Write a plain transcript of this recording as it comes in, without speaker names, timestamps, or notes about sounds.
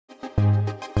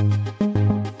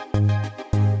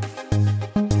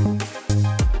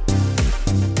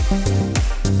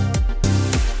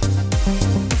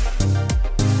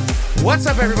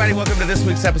What's up, everybody? Welcome to this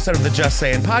week's episode of the Just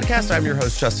Saying podcast. I'm your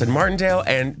host, Justin Martindale,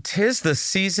 and 'tis the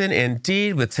season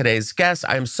indeed with today's guest.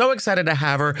 I'm so excited to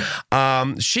have her.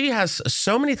 She has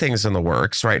so many things in the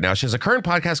works right now. She has a current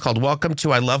podcast called Welcome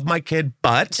to I Love My Kid,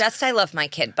 But. Just I Love My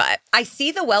Kid, But. I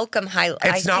see the welcome highlight.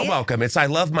 It's not welcome. It's I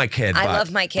Love My Kid, But. I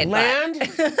Love My Kid, Land,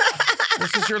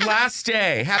 this is your last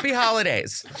day. Happy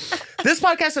holidays. This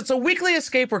podcast, it's a weekly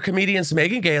escape where comedians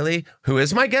Megan Gailey, who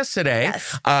is my guest today,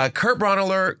 Yes. Kurt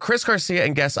Braunohler, Chris Garcia,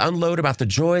 and guests unload about the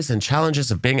joys and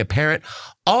challenges of being a parent,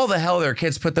 all the hell their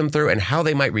kids put them through, and how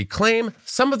they might reclaim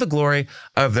some of the glory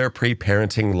of their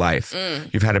pre-parenting life.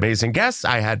 You've had amazing guests.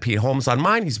 I had Pete Holmes on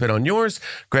mine. He's been on yours.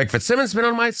 Greg Fitzsimmons been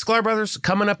on mine. Sklar Brothers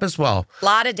coming up as well.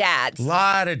 Lot of dads. The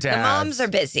moms are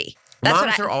busy.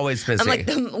 Moms are always busy. I'm like,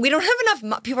 we don't have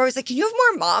enough. People are always like, can you have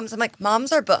more moms? I'm like,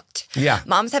 moms are booked. Yeah.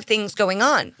 Moms have things going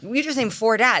on. We just named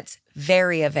 4 dads.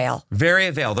 Very avail. Very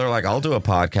avail. They're like, I'll do a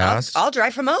podcast. I'll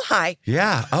drive from Ojai.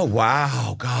 Yeah. Oh,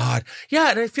 wow. God.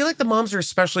 Yeah. And I feel like the moms are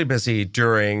especially busy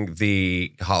during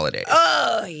the holidays.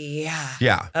 Oh, yeah.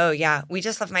 Yeah. Oh, yeah. We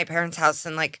just left my parents' house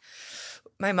and like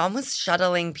my mom was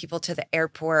shuttling people to the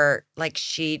airport. Like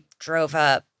she drove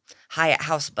a Hyatt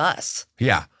House bus.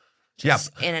 Yeah.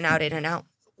 Just in and out, in and out.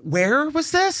 Where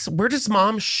was this? Where does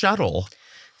mom shuttle?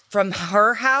 From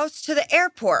her house to the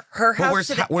airport. Her house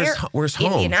to the airport. Where's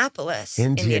home? Indianapolis.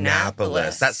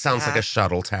 That sounds like a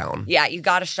shuttle town. Yeah, you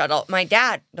got to shuttle. My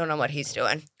dad, don't know what he's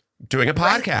doing. Doing a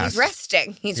podcast. He's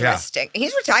resting. He's resting.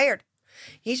 He's retired.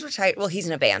 Well, he's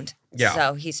in a band. Yeah.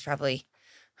 So he's probably,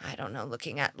 I don't know,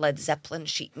 looking at Led Zeppelin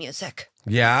sheet music.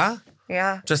 Yeah?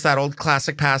 Yeah. Just that old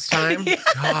classic pastime? Yes.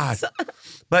 God.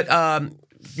 But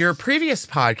your previous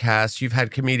podcast, you've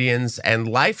had comedians and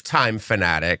Lifetime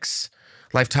fanatics,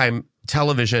 Lifetime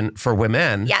television for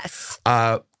women. Yes.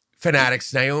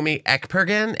 Fanatics, Naomi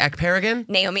Ekperigin?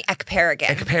 Naomi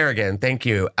Ekperigin. Thank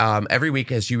you. Every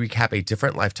week as you recap a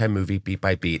different Lifetime movie beat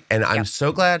by beat. And I'm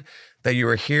so glad that you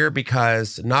were here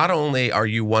because not only are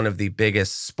you one of the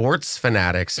biggest sports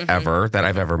fanatics ever that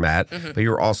I've ever met, but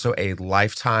you're also a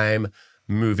Lifetime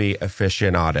movie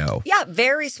aficionado. Yeah,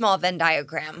 very small Venn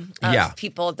diagram of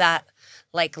people that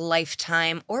like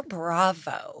Lifetime or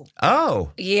Bravo.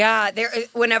 Oh. Yeah,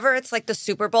 whenever it's like the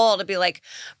Super Bowl, it'll be like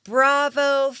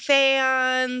Bravo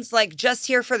fans, like just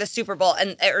here for the Super Bowl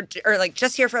and or like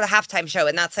just here for the halftime show,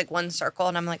 and that's like one circle.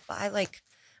 And I'm like, well, I like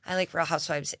Real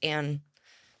Housewives and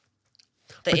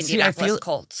the Indianapolis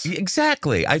Colts.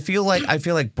 Exactly. I feel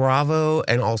like Bravo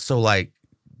and also like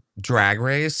Drag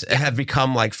Race have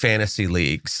become like fantasy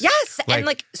leagues. Yes, and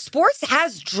like sports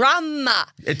has drama.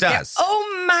 It does.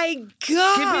 Oh my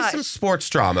God. Give me some sports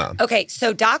drama. Okay,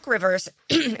 so Doc Rivers,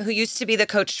 who used to be the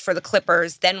coach for the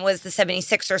Clippers, then was the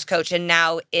 76ers coach and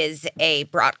now is a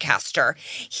broadcaster.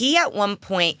 He at one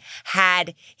point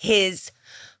had his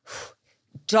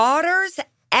daughter's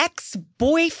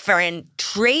ex-boyfriend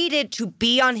traded to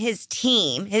be on his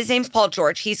team. His name's Paul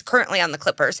George. He's currently on the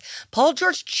Clippers. Paul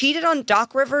George cheated on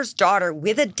Doc Rivers' daughter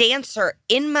with a dancer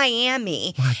in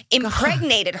Miami,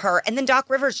 impregnated her, and then Doc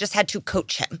Rivers just had to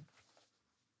coach him.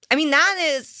 I mean, that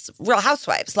is Real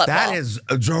Housewives level. That is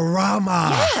a drama.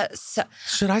 Yes.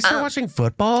 Should I start watching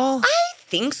football? I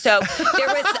think so.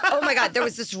 There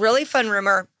was this really fun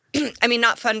rumor. I mean,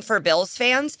 not fun for Bills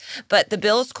fans, but the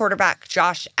Bills quarterback,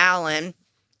 Josh Allen,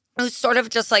 who's sort of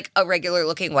just like a regular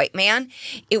looking white man.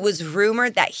 It was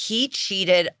rumored that he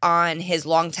cheated on his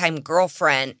longtime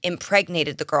girlfriend,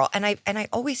 impregnated the girl. And I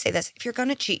always say this, if you're going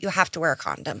to cheat, you have to wear a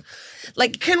condom.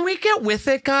 Like, can we get with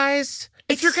it, guys?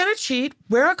 If you're going to cheat,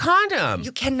 wear a condom.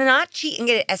 You cannot cheat and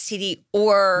get an STD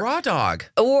or raw dog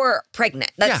or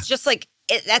pregnant. That's just like,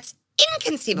 that's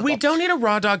inconceivable. We don't need a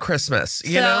raw dog Christmas,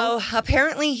 you know? So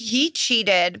apparently he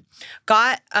cheated,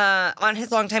 got on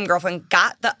his longtime girlfriend,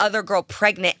 got the other girl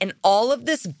pregnant, and all of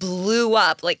this blew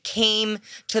up, like came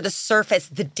to the surface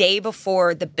the day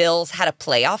before the Bills had a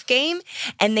playoff game,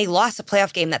 and they lost a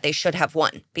playoff game that they should have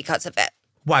won because of it.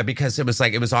 Why? Because it was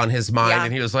on his mind,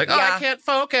 and he was like, I can't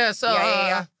focus.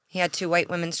 Yeah. He had 2 white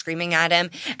women screaming at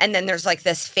him, and then there's like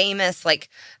this famous like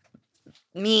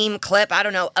meme clip, I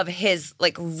don't know, of his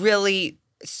like really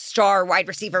star wide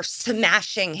receiver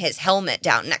smashing his helmet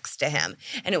down next to him.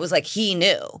 And it was like he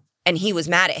knew and he was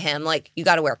mad at him. Like, you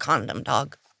got to wear a condom,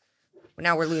 dog.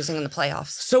 Now we're losing in the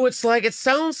playoffs. So it's like, it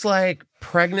sounds like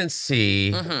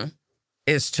pregnancy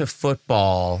is to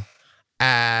football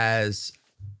as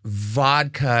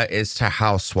vodka is to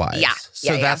housewives. Yeah.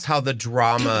 So that's how the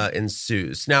drama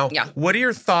ensues. Now, what are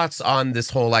your thoughts on this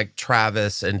whole like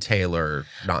Travis and Taylor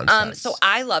nonsense? So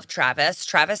I love Travis.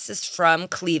 Travis is from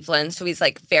Cleveland, so he's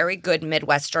like very good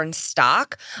Midwestern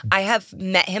stock. I have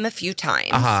met him a few times.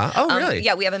 Oh, really?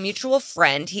 Yeah, we have a mutual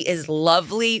friend. He is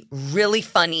lovely, really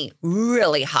funny,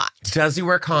 really hot. Does he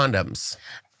wear condoms?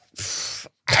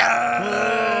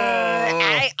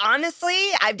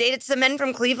 I've dated some men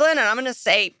from Cleveland, and I'm going to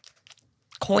say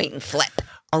coin flip.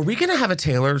 Are we going to have a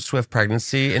Taylor Swift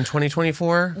pregnancy in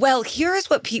 2024? Well, here's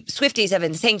what Swifties have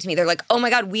been saying to me. They're like, oh my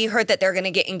God, we heard that they're going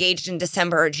to get engaged in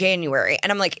December or January.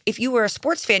 And I'm like, if you were a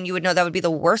sports fan, you would know that would be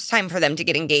the worst time for them to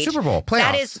get engaged. Super Bowl, playoffs.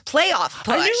 That is playoff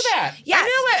push. I knew that. Yes. I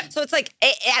knew it. So it's like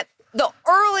at the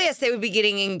earliest they would be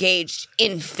getting engaged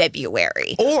in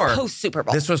February. Or post Super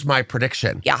Bowl. This was my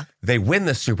prediction. Yeah. They win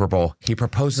the Super Bowl. He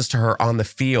proposes to her on the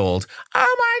field.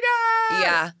 Oh my God.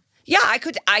 Yeah. Yeah,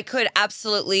 I could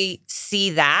absolutely see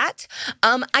that.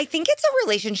 I think it's a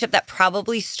relationship that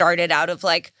probably started out of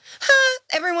like,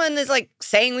 everyone is like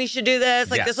saying we should do this.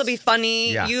 Like, this will be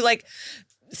funny. Yeah. You like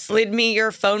slid me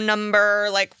your phone number,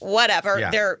 like whatever.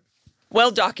 Yeah. They're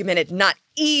well documented, not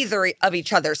either of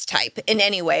each other's type in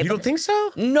any way. You don't think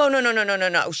so? No.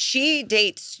 She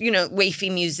dates,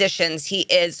 wafy musicians. He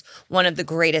is one of the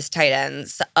greatest tight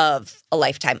ends of a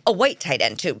lifetime. A white tight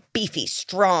end, too. Beefy,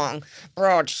 strong,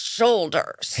 broad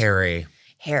shoulders. Harry.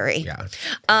 Yeah.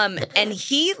 And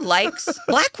he likes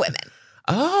black women.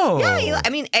 Oh. Yeah,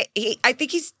 I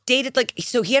think he's dated,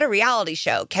 so he had a reality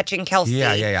show, Catching Kelsey.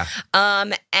 Yeah.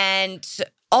 And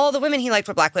all the women he liked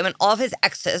were black women. All of his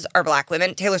exes are black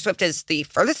women. Taylor Swift is the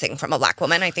furthest thing from a black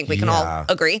woman. I think we can all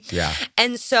agree. Yeah.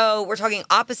 And so we're talking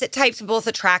opposite types, both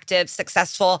attractive,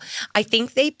 successful. I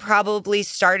think they probably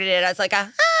started it as like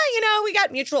we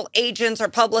got mutual agents or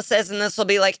publicists and this will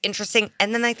be like interesting.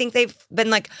 And then I think they've been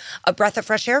like a breath of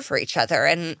fresh air for each other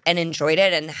and enjoyed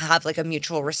it and have like a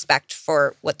mutual respect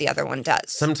for what the other one does.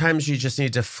 Sometimes you just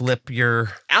need to flip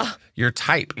your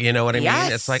type. You know what I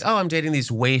mean? It's like, I'm dating these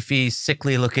wafy,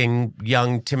 sickly looking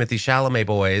young Timothy Chalamet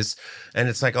boys. And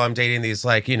it's like, I'm dating these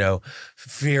like,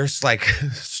 fierce, like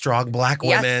strong black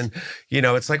women.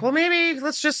 It's like, well, maybe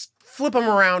let's just flip them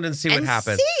around and see what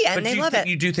happens. But they love it.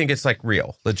 You do think it's like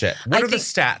real, legit. What are the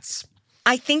stats?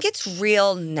 I think it's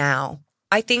real now.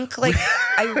 I think I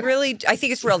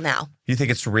think it's real now. You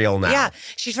think it's real now? Yeah.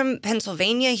 She's from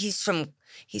Pennsylvania. He's from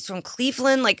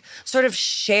Cleveland, like sort of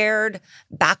shared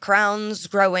backgrounds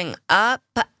growing up.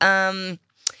 And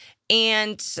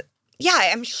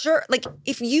yeah, I'm sure, like,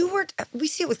 if you were, we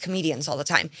see it with comedians all the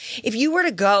time. If you were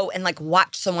to go and like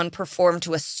watch someone perform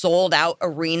to a sold out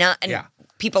arena and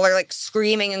people are like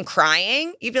screaming and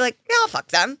crying, you'd be like, yeah, I'll fuck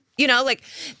them. Like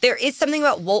there is something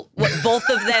about what both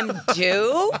of them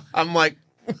do. I'm like,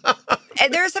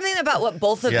 and there's something about what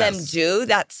both of them do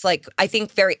that's like, I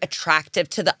think, very attractive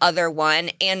to the other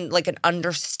one and like an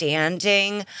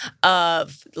understanding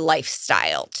of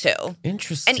lifestyle too.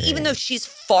 Interesting. And even though she's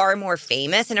far more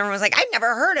famous and everyone's like, I've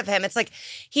never heard of him. It's like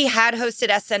he had hosted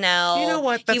SNL. You know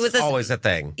what? That's always a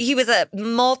thing. He was a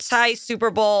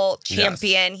multi-Super Bowl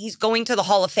champion. He's going to the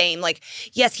Hall of Fame. Like,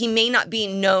 yes, he may not be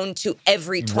known to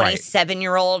every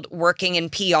 27-year-old working in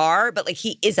PR, but like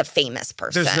he is a famous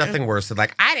person. There's nothing worse than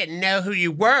like, I didn't know who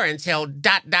you were until ... Okay,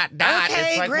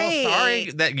 it's like, great. Well,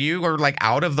 sorry that you were like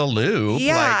out of the loop.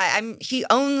 Yeah, he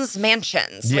owns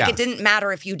mansions. Like it didn't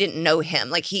matter if you didn't know him.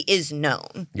 Like he is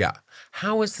known. Yeah.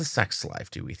 How is the sex life,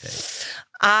 do we think?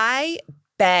 I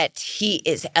bet he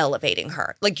is elevating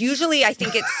her. Like usually I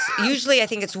think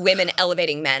it's women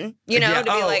elevating men, to be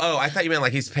like, I thought you meant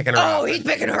like he's picking her up. Oh, he's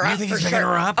picking her up. You think for he's sure. picking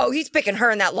her up? Oh, he's picking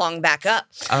her in that long back up.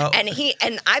 Oh.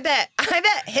 And I bet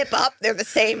hip up, they're the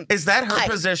same. Is that her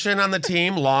position on the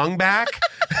team? Long back?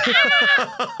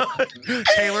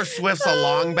 Taylor Swift's a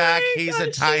long back. He's a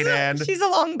tight end. She's a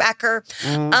long backer.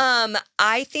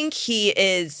 I think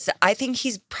he's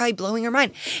probably blowing her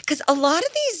mind. Because a lot of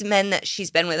these men that she's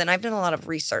been with, and I've done a lot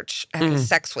of research having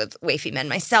sex with wafy men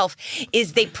myself,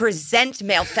 is they present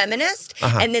male feminist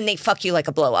and then they fuck you like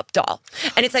a blow up doll.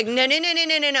 And it's like, no,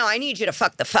 I need you to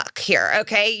fuck the fuck here,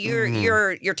 okay?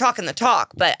 You're talking the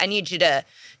talk, but I need you to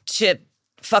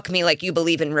fuck me like you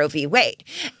believe in Roe v. Wade.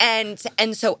 And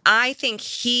so I think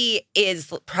he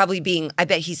is probably I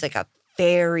bet he's like a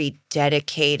very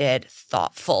dedicated,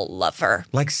 thoughtful lover.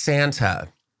 Like Santa.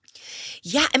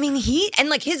 Yeah, I mean,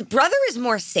 his brother is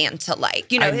more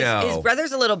Santa-like. His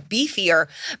brother's a little beefier,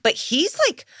 but he's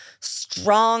like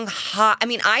strong, hot. I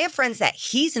mean, I have friends that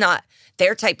he's not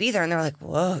their type either, and they're like,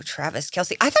 whoa, Travis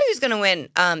Kelce. I thought he was going to win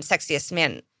Sexiest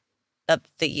Man of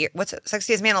the Year. What's it?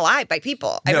 Sexiest Man Alive by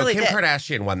People. I really Kim did.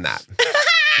 Kardashian won that.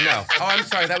 No. Oh, I'm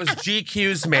sorry. That was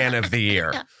GQ's Man of the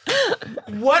Year.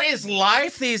 What is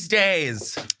life these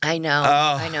days? I know.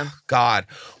 Oh, I know. God.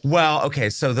 Well, okay.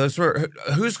 So those were,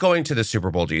 who's going to the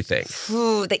Super Bowl, do you think?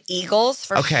 Ooh, the Eagles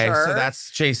for sure. Okay, so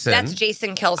that's Jason. That's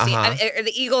Jason Kelsey.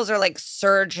 The Eagles are like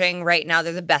surging right now.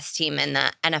 They're the best team in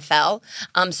the NFL.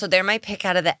 So they're my pick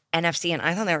out of the NFC, and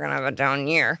I thought they were going to have a down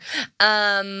year.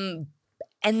 And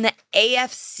the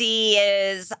AFC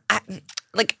is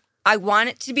I want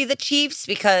it to be the Chiefs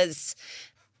because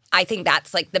I think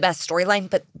that's like the best storyline,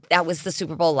 but that was the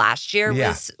Super Bowl last year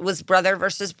was brother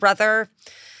versus brother.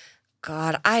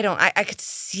 God, I could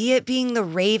see it being the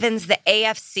Ravens, the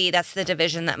AFC. That's the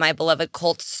division that my beloved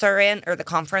Colts are in, or the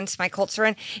conference my Colts are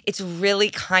in. It's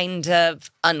really kind of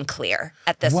unclear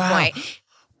at this point.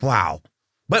 Wow.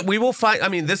 But we will find, I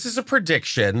mean, this is a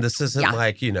prediction. This isn't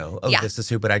like, this is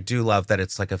who, but I do love that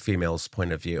it's like a female's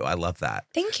point of view. I love that.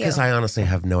 Thank you. Because I honestly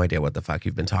have no idea what the fuck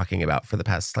you've been talking about for the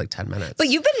past 10 minutes. But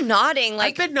you've been nodding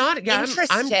I've been nodding. Yeah,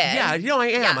 interested. I am.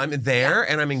 Yeah. I'm there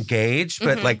and I'm engaged,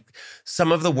 but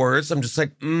some of the words, I'm just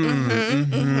like,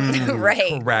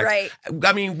 right, correct. Right.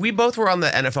 I mean, we both were on the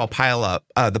NFL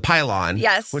The Pylon.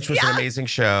 Yes. Which was an amazing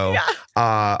show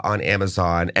on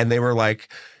Amazon. And they were like,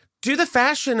 do the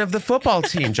fashion of the football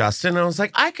team, Justin. And I was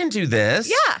like, I can do this.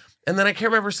 Yeah. And then I can't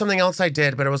remember something else I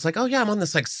did, but I was like, oh yeah, I'm on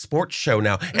this sports show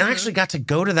now. And I actually got to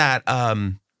go to that,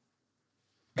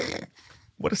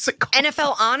 what is it called?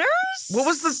 NFL Honors? What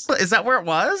was this? Is that where it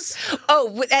was?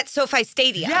 Oh, at SoFi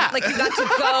Stadium. Yeah. Like you got to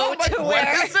go to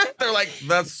where? What is it? They're like,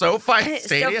 the SoFi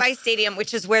Stadium? SoFi Stadium,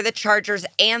 which is where the Chargers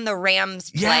and the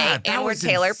Rams play, that and where was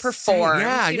Taylor insane. performs.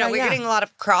 We're getting a lot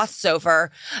of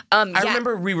crossover. I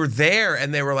remember we were there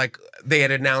and they were like, they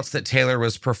had announced that Taylor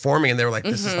was performing and they were like,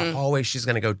 this is the hallway she's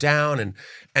going to go down.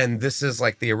 And this is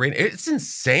like the arena. It's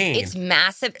insane. It's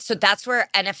massive. So that's where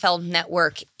NFL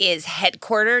Network is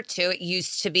headquartered to. It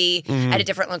used to be at a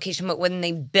different location, but when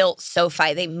they built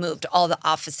SoFi, they moved all the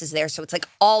offices there. So it's like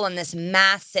all on this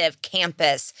massive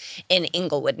campus in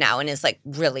Inglewood now and is like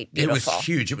really beautiful. It was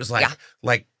huge. It was like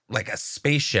a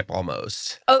spaceship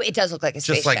almost. Oh, it does look like a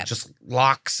spaceship. Just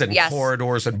locks and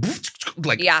corridors and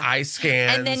eye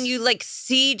scans. And then you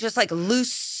see just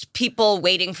loose people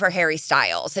waiting for Harry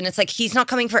Styles. And it's like, he's not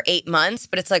coming for 8 months,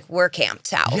 but it's like, we're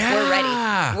camped out.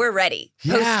 Yeah. We're ready.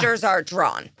 Yeah. Posters are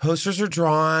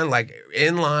drawn. Like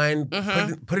in line,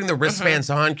 putting the wristbands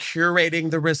on,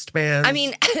 curating the wristbands. I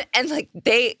mean, and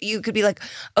you could be like,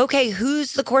 okay,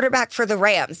 who's the quarterback for the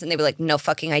Rams? And they'd be like, no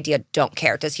fucking idea. Don't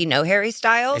care. Does he know Harry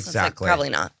Styles? Exactly. It's like, probably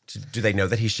not. Do they know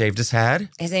that he shaved his head?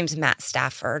 His name's Matt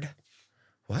Stafford.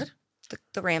 What?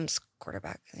 The Rams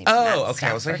quarterback. Oh, okay.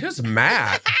 I was like, who's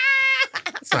Matt?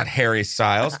 It's not Harry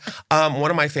Styles. One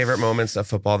of my favorite moments of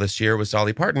football this year was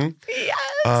Dolly Parton.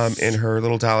 Yes. In her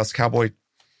little Dallas Cowboy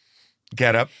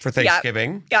getup for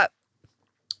Thanksgiving. Yep.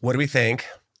 What do we think?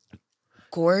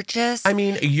 Gorgeous. I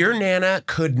mean, your Nana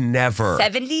could never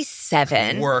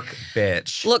 77 work,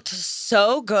 bitch. Looked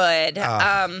so good.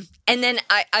 And then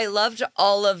I loved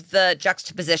all of the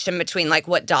juxtaposition between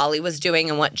what Dolly was doing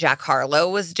and what Jack Harlow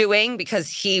was doing, because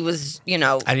he was, I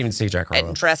didn't even see Jack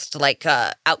Harlow. Dressed like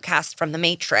a outcast from the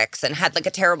Matrix and had a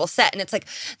terrible set. And it's like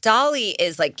Dolly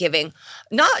is giving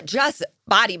not just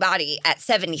body at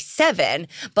 77,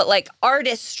 but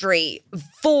artistry,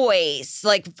 voice,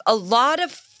 a lot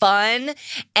of fun.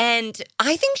 And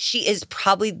I think she is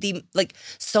probably the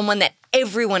someone that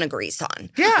everyone agrees on.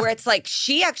 Yeah. Where it's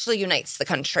she actually unites the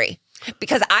country.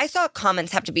 Because I saw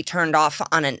comments have to be turned off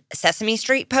on a Sesame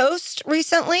Street post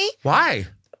recently. Why?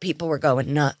 People were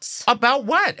going nuts. About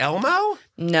what? Elmo?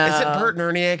 No. Is it Bert and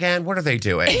Ernie again? What are they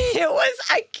doing? It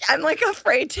was, I'm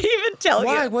afraid to even tell you.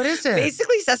 Why? What is it?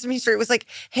 Basically, Sesame Street was like,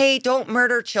 hey, don't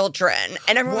murder children.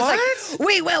 And everyone was like,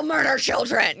 we will murder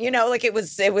children. It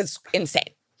was insane.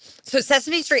 So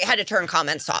Sesame Street had to turn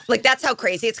comments off. That's how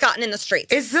crazy it's gotten in the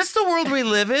streets. Is this the world we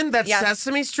live in? That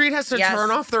Sesame Street has to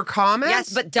turn off their comments?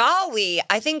 Yes, but Dolly,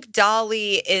 I think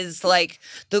Dolly is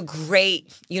the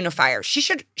great unifier.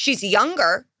 She's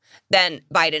younger than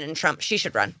Biden and Trump. She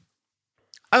should run.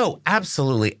 Oh,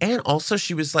 absolutely. And also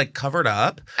she was covered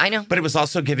up. I know. But it was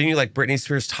also giving you Britney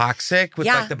Spears Toxic with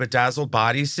the bedazzled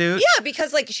bodysuit. Yeah,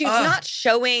 because she's not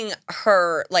showing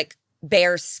her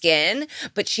bare skin,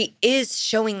 but she is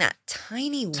showing that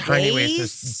tiny waist.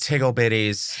 Those tiggle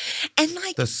bitties. And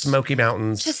the Smoky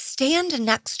Mountains. To stand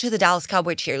next to the Dallas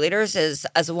Cowboy cheerleaders is,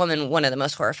 as a woman, one of the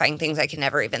most horrifying things I can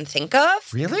never even think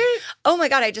of. Really? Oh my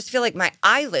God, I just feel like my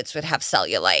eyelids would have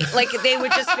cellulite. They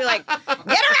would just be like, get her out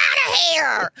of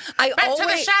here. Back to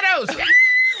the shadows.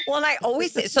 Well, and I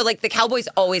always say, so like the Cowboys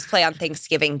always play on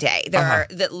Thanksgiving Day. There are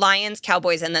the Lions,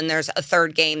 Cowboys, and then there's a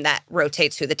third game that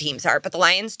rotates who the teams are. But the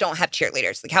Lions don't have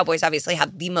cheerleaders. The Cowboys obviously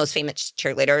have the most famous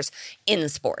cheerleaders in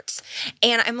sports.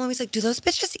 And I'm always like, do those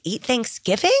bitches eat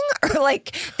Thanksgiving? Or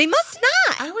like, they must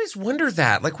not. I always wonder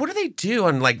that. Like, what do they do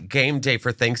on like game day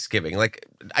for Thanksgiving? Like,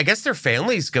 I guess their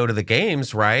families go to the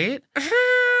games, right?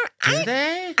 Do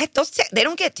they? They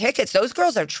don't get tickets. Those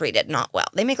girls are treated not well.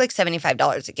 They make like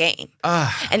 $75 a game.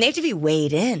 And they have to be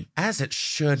weighed in. As it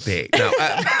should be. No,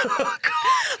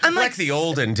 I'm like the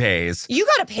olden days. You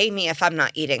got to pay me if I'm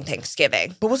not eating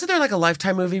Thanksgiving. But wasn't there like a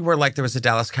Lifetime movie where like there was a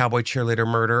Dallas Cowboy cheerleader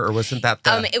murder, or wasn't that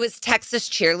the... It was Texas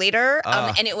Cheerleader,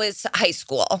 and it was high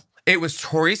school. It was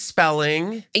Tori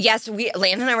Spelling. Yes,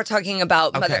 Landon and I were talking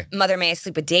about Mother May I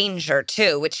Sleep with Danger,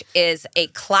 too, which is a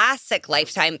classic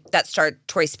Lifetime that starred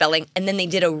Tori Spelling, and then they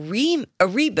did a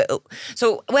reboot.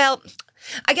 So, well,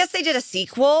 I guess they did a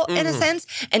sequel in a sense,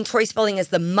 and Tori Spelling is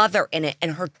the mother in it,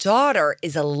 and her daughter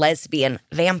is a lesbian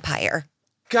vampire.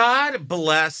 God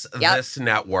bless this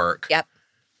network. Yep.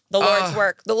 The Lord's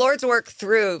work. The Lord's work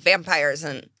through vampires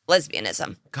and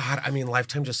lesbianism. God, I mean,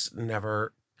 Lifetime just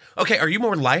never... Okay, are you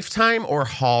more Lifetime or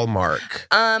Hallmark?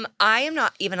 I am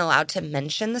not even allowed to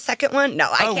mention the second one. No,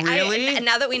 I can't. Really? And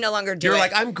now that we no longer do You're it.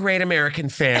 like, I'm Great American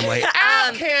Family.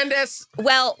 Candace!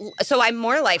 Well, so I'm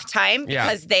more Lifetime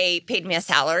because they paid me a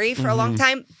salary for a long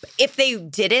time. If they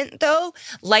didn't, though,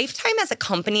 Lifetime as a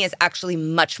company is actually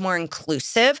much more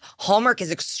inclusive. Hallmark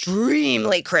is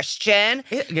extremely Christian.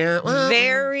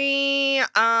 Very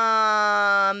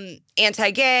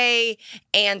anti-gay,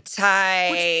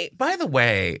 Which, by the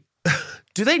way,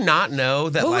 do they not know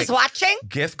that Who's watching?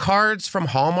 Gift cards from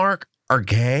Hallmark are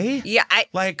gay? Yeah,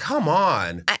 come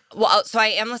on. So I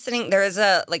am listening. There is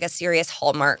a serious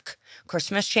Hallmark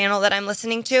Christmas channel that I'm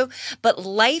listening to, but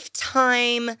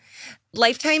Lifetime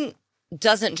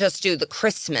doesn't just do the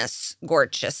Christmas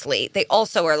gorgeously. They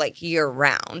also are like year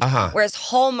round. Whereas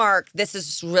Hallmark, this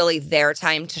is really their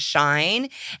time to shine.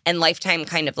 And Lifetime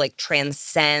kind of like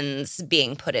transcends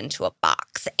being put into a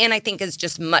box. And I think is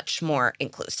just much more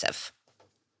inclusive.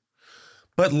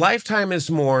 But Lifetime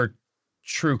is more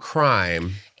true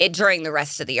crime. During the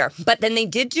rest of the year. But then they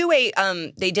did do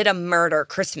a murder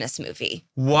Christmas movie.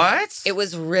 What? It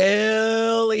was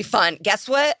really fun. Guess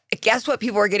what? Guess what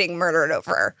people were getting murdered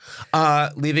over?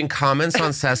 Leaving comments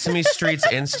on Sesame Street's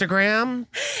Instagram?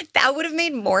 That would have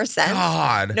made more sense.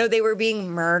 God. No, they were being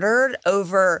murdered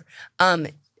over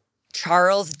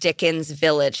Charles Dickens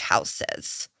village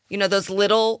houses. You know, those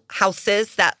little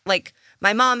houses that like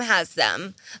my mom has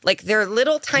them. Like they're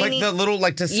little tiny. Like the little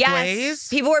like displays? Yes.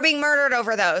 People were being murdered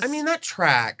over those. I mean, that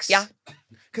tracks. Yeah.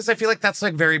 Because I feel like that's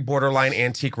like very borderline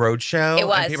Antique Roadshow. It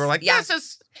was. And people are like, this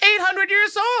is 800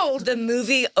 years old. The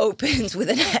movie opens with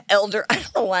an elder. I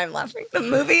don't know why I'm laughing. The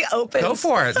movie opens. Go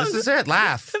for it. This is it.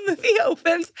 Laugh. The movie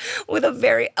opens with a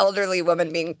very elderly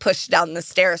woman being pushed down the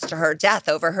stairs to her death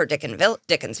over her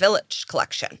Dickens Village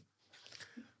collection.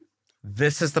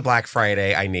 This is the Black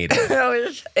Friday I needed.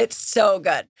 It's so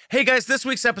good. Hey guys, this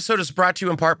week's episode is brought to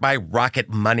you in part by Rocket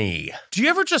Money. Do you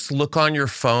ever just look on your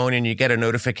phone and you get a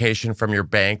notification from your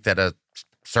bank that a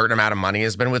certain amount of money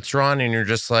has been withdrawn and you're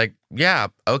just like, yeah,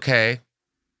 okay,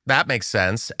 that makes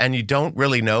sense. And you don't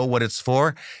really know what it's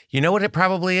for? You know what it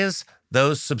probably is?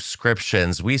 Those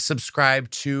subscriptions. We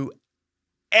subscribe to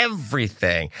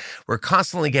everything. We're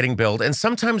constantly getting billed, and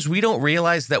sometimes we don't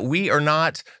realize that we are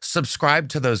not subscribed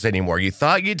to those anymore. You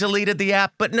thought you deleted the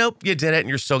app, but nope, you didn't, and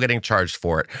you're still getting charged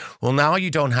for it. Well, now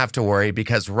you don't have to worry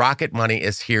because Rocket Money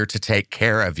is here to take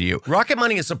care of you. Rocket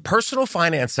Money is a personal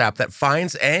finance app that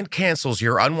finds and cancels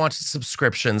your unwanted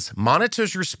subscriptions,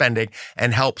 monitors your spending,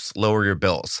 and helps lower your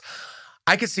bills.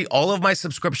 I can see all of my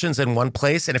subscriptions in one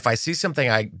place, and if I see something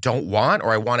I don't want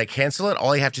or I want to cancel it,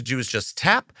 all I have to do is just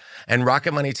tap, and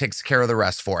Rocket Money takes care of the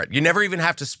rest for it. You never even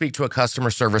have to speak to a customer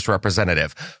service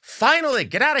representative. Finally,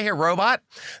 get out of here, robot.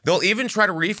 They'll even try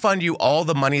to refund you all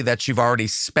the money that you've already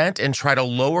spent and try to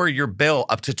lower your bill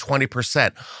up to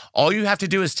 20%. All you have to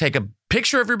do is take a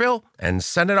picture of your bill and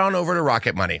send it on over to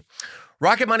Rocket Money.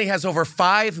 Rocket Money has over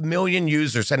 5 million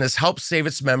users and has helped save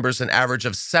its members an average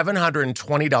of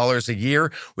 $720 a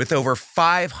year with over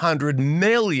 500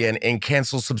 million in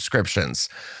canceled subscriptions.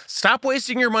 Stop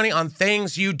wasting your money on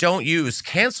things you don't use.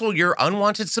 Cancel your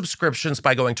unwanted subscriptions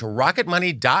by going to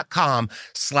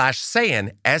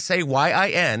rocketmoney.com/sayin,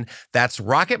 S-A-Y-I-N. That's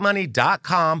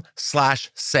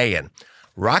rocketmoney.com/sayin.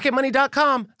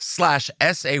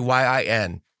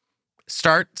 rocketmoney.com/SAYIN.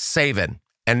 Start saving.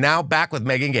 And now back with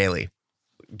Megan Gailey.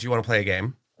 Do you want to play a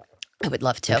game? I would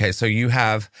love to. Okay, so you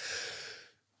have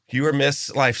You are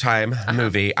Miss Lifetime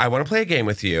movie. I want to play a game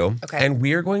with you. Okay. And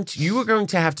you are going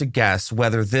to have to guess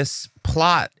whether this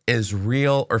plot is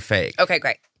real or fake. Okay,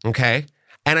 great. Okay?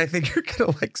 And I think you're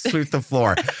going to like sweep the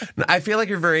floor. I feel like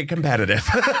you're very competitive.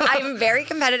 I'm very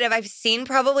competitive. I've seen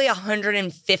probably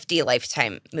 150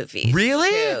 Lifetime movies. Really?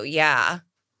 Too. Yeah.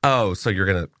 Oh, so you're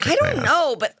going to... I don't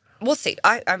know, but we'll see.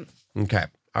 I'm Okay.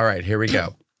 All right, here we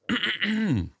go.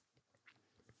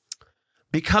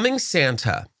 Becoming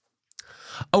Santa.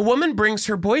 A woman brings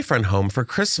her boyfriend home for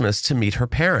Christmas to meet her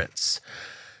parents.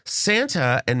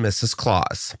 Santa and Mrs.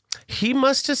 Claus. He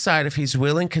must decide if he's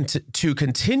willing to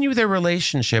continue their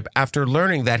relationship after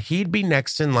learning that he'd be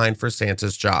next in line for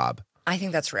Santa's job. I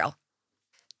think that's real.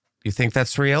 You think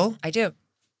that's real? I do.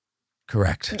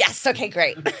 Correct. Yes. Okay,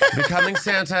 great. Becoming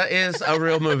Santa is a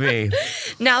real movie.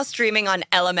 Now streaming on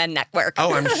LMN Network.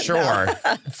 Oh, I'm sure.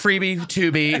 Freebie,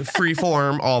 Tubi,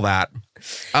 Freeform, all that.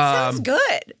 Sounds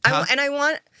good. And I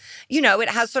want, it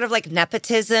has sort of like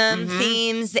nepotism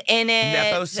themes in it.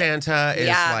 Nepo Santa is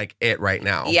like it right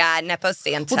now. Yeah, Nepo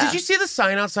Santa. Well, did you see the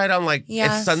sign outside on like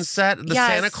it's sunset? The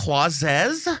Santa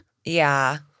Clauses?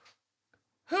 Yeah.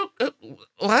 Who?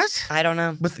 What? I don't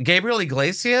know. With Gabriel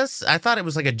Iglesias? I thought it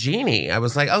was like a genie. I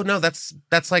was like, oh no, that's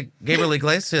like Gabriel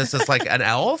Iglesias is like an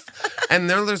elf. And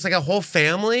there's like a whole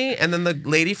family. And then the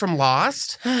lady from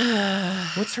Lost.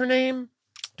 What's her name?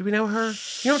 Do we know her?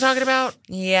 You know what I'm talking about?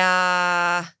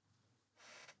 Yeah.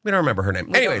 We don't remember her name.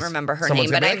 We Anyways, don't remember her name,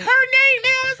 but her name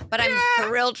is. But I'm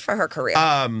thrilled for her career.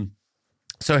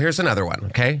 So here's another one,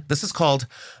 okay? This is called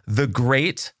The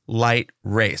Great Light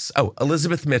Race. Oh,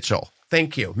 Elizabeth Mitchell.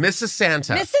 Thank you. Mrs.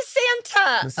 Santa. Mrs.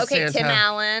 Santa. Mrs. Okay, Santa. Tim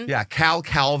Allen. Yeah,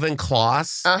 Calvin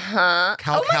Kloss. Uh-huh.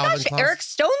 Calvin gosh, Kloss. Eric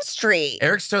Stonestreet.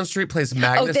 Eric Stonestreet plays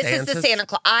Magnus this Antis. is the Santa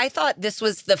Claus. I thought this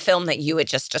was the film that you had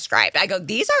just described. I go,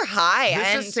 these are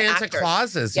high-end This is Santa actors.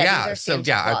 Clauses. Yeah, Yeah. these are So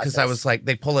Santa because I was like,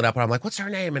 they pull it up and I'm like, what's her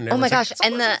name? And oh my like, gosh.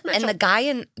 And the guy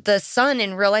in the son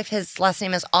in real life, his last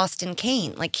name is Austin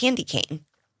Kane, like Candy Cane.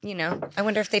 I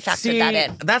wonder if they factored that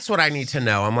in. That's what I need to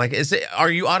know. I'm like, are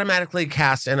you automatically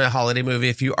cast in a holiday movie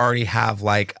if you already have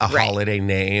like a holiday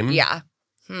name? Yeah.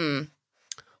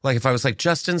 Like if I was like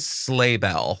Justin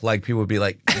Slaybell, like people would be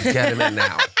like, get him in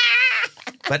now.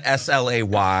 But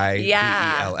SLAYBELL.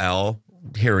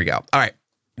 Here we go. All right.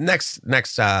 Next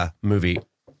movie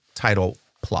title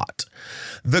plot.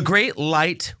 The Great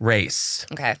Light Race.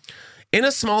 Okay. In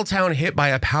a small town hit by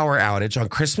a power outage on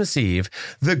Christmas Eve,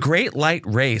 the Great Light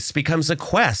Race becomes a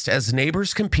quest as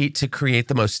neighbors compete to create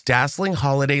the most dazzling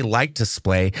holiday light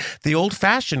display the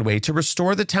old-fashioned way to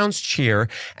restore the town's cheer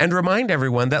and remind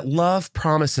everyone that love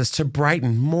promises to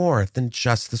brighten more than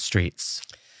just the streets.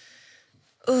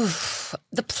 Oof.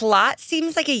 The plot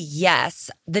seems like a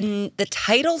yes. The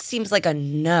title seems like a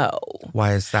no.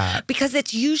 Why is that? Because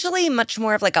it's usually much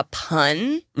more of like a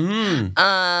pun.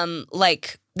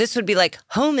 Like this would be like,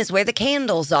 home is where the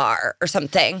candles are or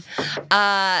something.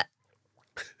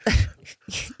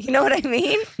 You know what I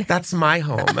mean? That's my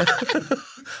home.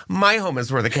 My home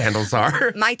is where the candles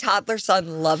are. My toddler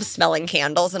son loves smelling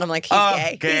candles, and I'm like, he's gay.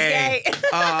 He's gay.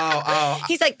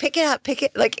 He's like, pick it up, pick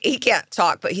it. Like, he can't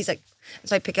talk, but he's like,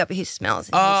 so I pick up, he smells,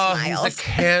 and he smiles. He's a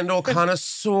candle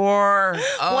connoisseur.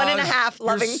 1.5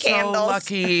 loving candles. So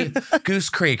lucky. Goose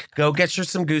Creek. Go get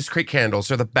some Goose Creek candles.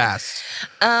 They're the best.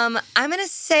 I'm going to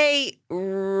say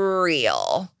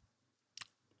real.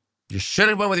 You should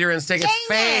have went with your instinct. It's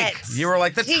fake. You were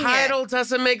like, the title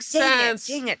doesn't make sense.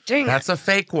 Dang it. That's a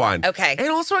fake one. Okay. And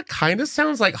also, it kind of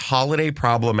sounds like holiday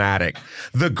problematic.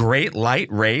 The Great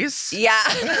Light Race? Yeah.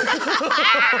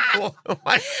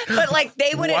 But like,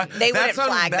 they wouldn't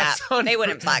flag that. They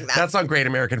wouldn't flag that. That's on Great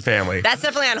American Family. That's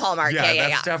definitely on Hallmark. Yeah.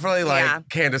 That's definitely like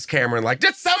Candace Cameron. Like,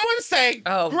 did someone say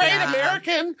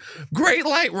American Great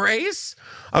Light Race?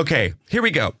 Okay, here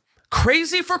we go.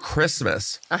 Crazy for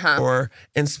Christmas, or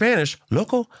in Spanish,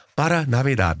 Loco para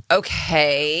Navidad.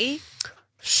 Okay.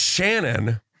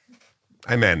 Shannon,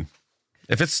 I'm in.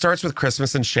 If it starts with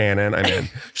Christmas and Shannon, I'm in.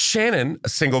 Shannon, a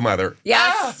single mother.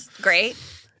 Yes, great.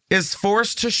 Is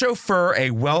forced to chauffeur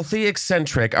a wealthy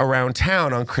eccentric around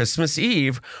town on Christmas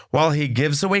Eve while he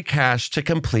gives away cash to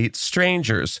complete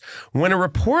strangers. When a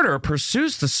reporter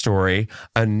pursues the story,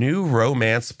 a new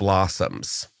romance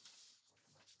blossoms.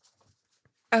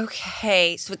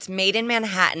 Okay, so it's Made in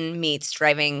Manhattan meets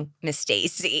Driving Miss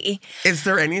Daisy. Is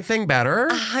there anything better?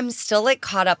 I'm still like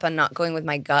caught up on not going with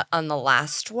my gut on the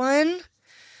last one.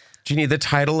 Do you need the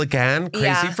title again?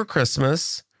 Crazy for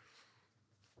Christmas.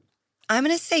 I'm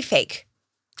going to say fake.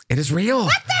 It is real.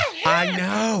 What the heck? I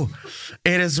know.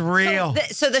 It is real.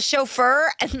 So the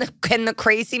chauffeur and the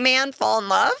crazy man fall in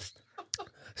love?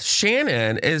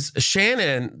 Shannon is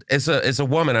a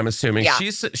woman, I'm assuming. Yeah.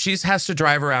 She's has to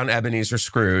drive around Ebenezer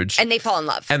Scrooge. And they fall in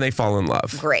love. And they fall in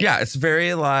love. Great. Yeah, it's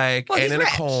very like he's Anna rich.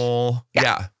 Nicole.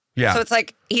 Yeah. So it's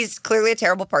like he's clearly a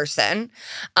terrible person.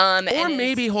 Or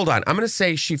maybe, hold on. I'm going to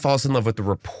say she falls in love with the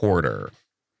reporter.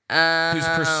 Who's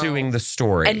pursuing the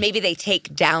story. And maybe they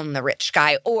take down the rich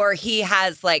guy, or he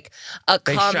has like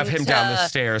They shove him down the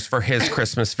stairs for his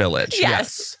Christmas village.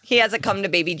 Yes. He has a come to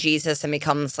baby Jesus and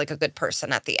becomes like a good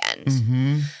person at the end.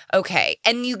 Mm-hmm. Okay.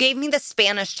 And you gave me the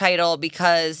Spanish title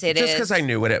because it is... Just because I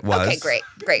knew what it was. Okay,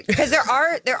 great. Because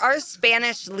there are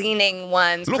Spanish leaning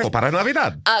ones. Loco para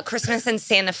Navidad. Christmas in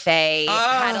Santa Fe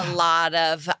had a lot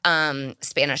of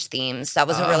Spanish themes. That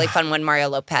was a really fun one, Mario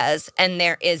Lopez. And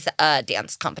there is a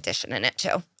dance competition in it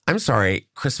too. I'm sorry,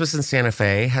 Christmas in Santa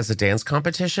Fe has a dance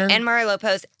competition? And Mario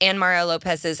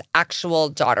Lopez's actual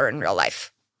daughter in real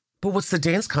life. But what's the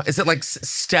dance? Is it like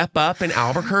Step Up in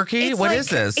Albuquerque? What is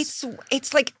this?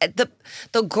 It's like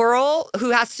the girl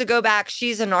who has to go back.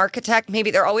 She's an architect.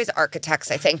 Maybe they're always architects,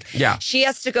 I think. Yeah. She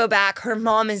has to go back. Her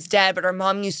mom is dead, but her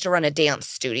mom used to run a dance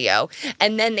studio.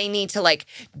 And then they need to like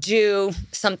do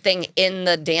something in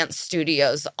the dance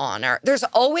studio's honor. There's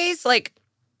always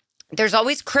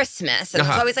Christmas, and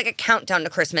there's always like a countdown to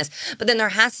Christmas, but then there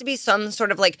has to be some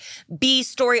sort of like B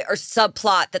story or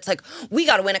subplot that's like, we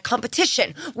got to win a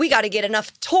competition. We got to get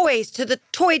enough toys to the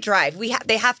toy drive.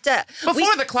 They have to...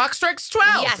 Before the clock strikes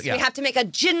 12. Yes, we have to make a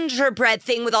gingerbread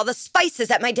thing with all the spices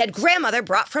that my dead grandmother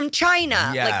brought from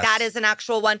China. Yes. Like that is an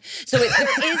actual one. So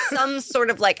there is some sort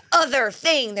of like other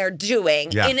thing they're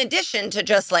doing in addition to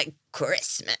just like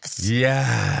Christmas.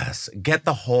 Yes. Get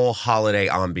the whole holiday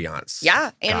ambiance.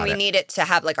 Yeah. And we need it to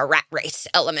have like a rat race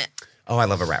element. Oh, I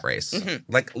love a rat race.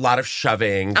 Mm-hmm. Like a lot of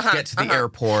shoving, get to the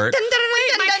airport.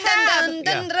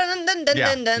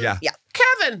 Yeah.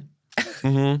 Kevin.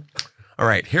 Mm-hmm. All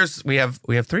right, we have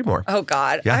 3 more. Oh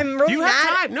God. Yeah. I'm really you mad.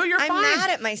 have time. No, you're fine. I'm mad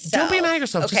at myself. Don't be mad at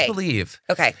yourself. Okay. Just believe.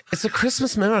 Okay. It's a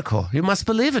Christmas miracle. You must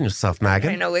believe in yourself,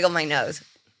 Megan. I know, wiggle my nose.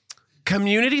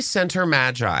 Community Center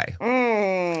Magi.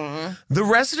 The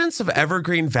residents of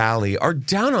Evergreen Valley are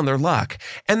down on their luck,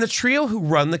 and the trio who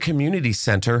run the community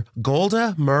center,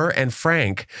 Golda, Murr, and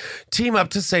Frank, team up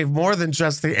to save more than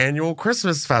just the annual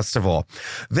Christmas festival.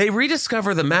 They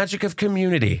rediscover the magic of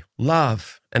community,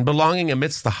 love, and belonging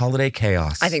amidst the holiday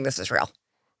chaos. I think this is real.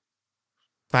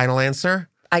 Final answer?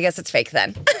 I guess it's fake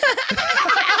then.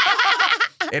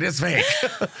 It is fake.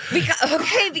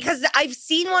 Because I've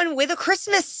seen one with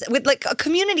like a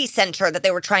community center that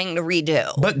they were trying to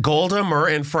redo. But Golda, Murr,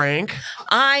 and Frank?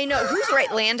 I know.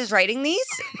 Land is writing these?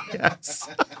 Yes.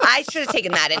 I should have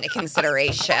taken that into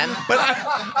consideration. But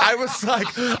I was like,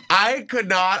 I could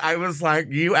not. I was like,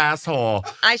 you asshole.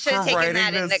 I should have taken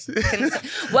that into consideration.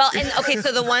 Well, and okay,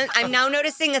 so the one, I'm now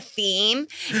noticing a theme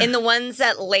in the ones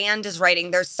that Land is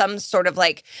writing. There's some sort of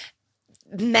like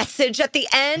message at the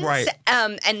end, right?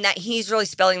 And that he's really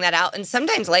spelling that out. And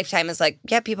sometimes Lifetime is like,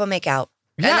 yeah, people make out.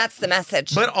 Yeah. And that's the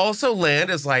message. But also Land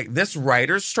is like, this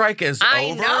writer's strike is over.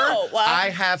 I know. Well,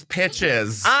 I have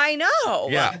pitches. I know.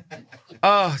 Yeah.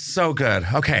 Oh, so good.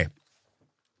 Okay.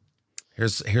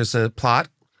 Here's a plot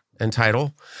and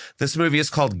title. This movie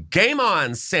is called Game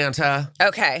On, Santa.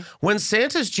 Okay. When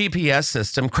Santa's GPS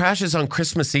system crashes on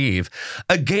Christmas Eve,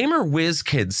 a gamer whiz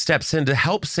kid steps in to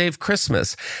help save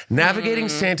Christmas, navigating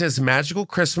Santa's magical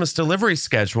Christmas delivery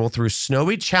schedule through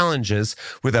snowy challenges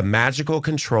with a magical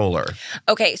controller.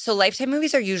 Okay, so Lifetime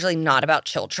movies are usually not about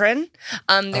children.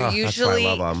 They're usually that's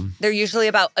why I love them. They're usually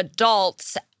about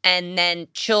adults. And then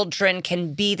children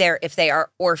can be there if they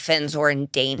are orphans or in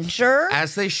danger.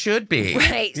 As they should be.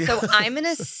 Right. So I'm going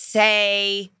to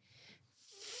say,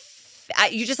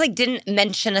 you just like didn't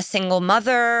mention a single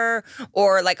mother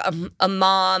or like a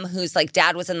mom whose like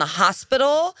dad was in the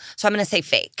hospital. So I'm going to say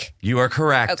fake. You are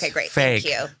correct. Okay, great. Fake.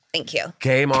 Thank you.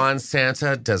 Game On,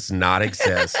 Santa does not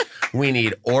exist. We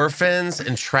need orphans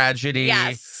and tragedy.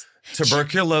 Yes.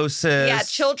 Tuberculosis. Yeah,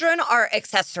 children are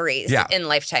accessories in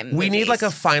Lifetime movies. We need like a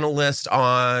finalist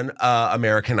on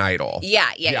American Idol.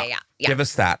 Yeah. Give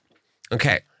us that.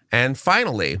 Okay. And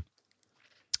finally,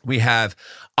 we have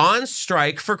On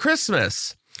Strike for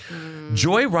Christmas.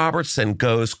 Joy Robertson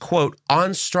goes, quote,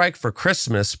 on strike for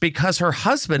Christmas because her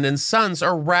husband and sons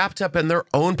are wrapped up in their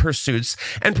own pursuits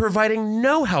and providing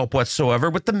no help whatsoever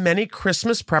with the many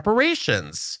Christmas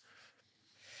preparations.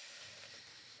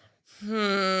 I'm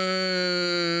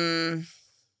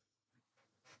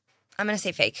going to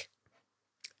say fake.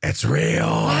 It's real.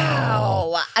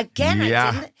 Wow. Again,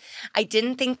 I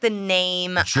didn't think the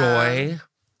name. Joy,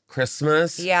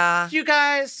 Christmas. Yeah. You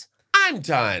guys, I'm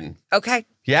done. Okay.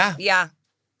 Yeah. Yeah.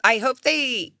 I hope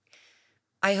they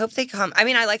I hope they come. I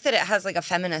mean, I like that it has like a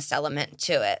feminist element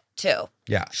to it too.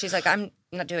 Yeah. She's like, I'm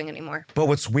not doing it anymore. But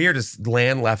what's weird is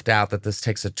Lan left out that this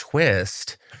takes a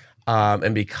twist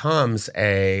and becomes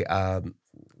a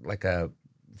like a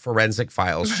forensic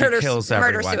files. She kills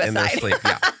everyone in their sleep.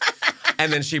 Yeah.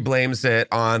 And then she blames it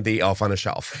on the elf on the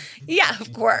shelf. Yeah,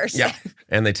 of course. Yeah.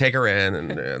 And they take her in,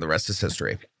 and the rest is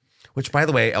history. Which, by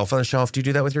the way, elf on the shelf, do you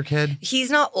do that with your kid?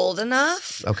 He's not old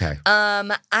enough. Okay.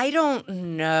 I don't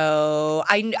know.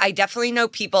 I definitely know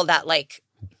people that like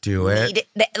do it.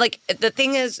 Like the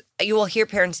thing is, you will hear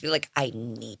parents be like, "I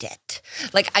need it.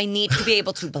 Like I need to be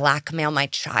able to blackmail my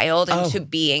child into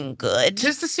being good."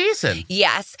 'Tis the season.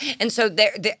 Yes, and so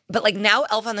but like now,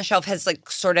 Elf on the Shelf has like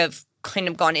sort of kind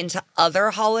of gone into other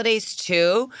holidays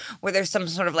too, where there's some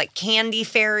sort of like candy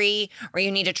fairy where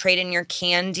you need to trade in your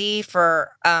candy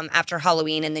for after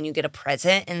Halloween and then you get a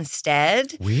present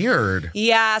instead. Weird.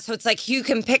 Yeah, so it's like you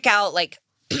can pick out like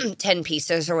 10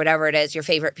 pieces or whatever it is, your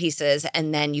favorite pieces,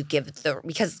 and then you give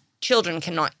because children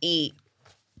cannot eat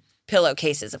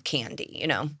pillowcases of candy, you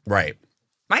know? Right.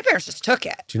 My parents just took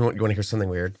it. Do you want to hear something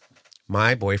weird?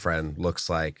 My boyfriend looks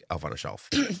like Elf on a Shelf.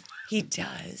 He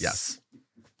does. Yes.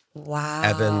 Wow.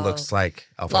 Evan looks like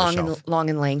Elf on a Shelf. Long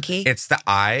and lanky. It's the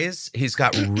eyes. He's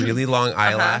got really long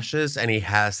eyelashes, and he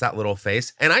has that little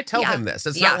face. And I tell him this.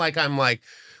 It's not like I'm like,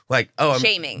 oh, I'm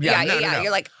shaming. Yeah. No.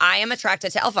 You're like, I am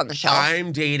attracted to Elf on the Shelf.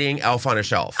 I'm dating Elf on a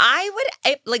Shelf. I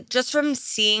would, like, just from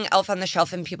seeing Elf on the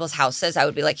Shelf in people's houses, I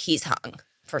would be like, he's hung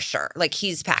for sure. Like,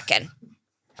 he's packing.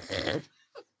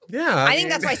 Yeah. I think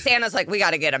that's why Santa's like, we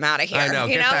got to get him out of here. I know.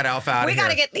 Get that elf out of here. We got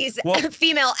to get these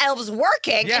female elves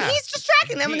working. Yeah. And he's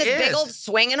distracting them with this big old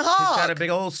swinging hog. He's got a big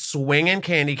old swinging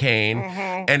candy cane.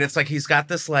 Mm-hmm. And it's like he's got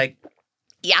this like.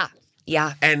 Yeah.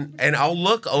 Yeah. And I'll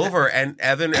look over and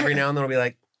Evan every now and then will be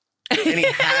like, and he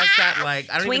has that like,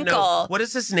 I don't Twinkle. even know. What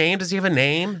is his name? Does he have a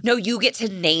name? No, you get to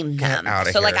name them. Get out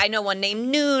of so here. like I know one named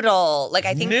Noodle. Like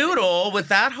I think. Noodle with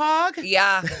that hog?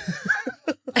 Yeah.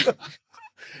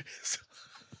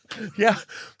 Yeah.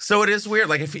 So it is weird.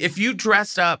 Like if you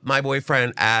dressed up my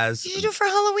boyfriend as you should do it for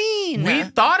Halloween. We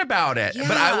thought about it. Yeah.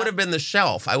 But I would have been the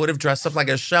shelf. I would have dressed up like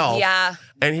a shelf. Yeah.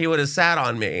 And he would have sat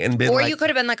on me and been or you could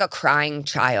have been like a crying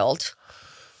child.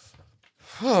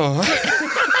 Oh.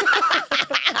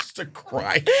 Just a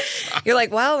crying child. You're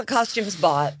like, well, the costume's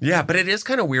bought. Yeah, but it is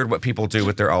kind of weird what people do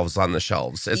with their elves on the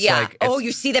shelves. It's like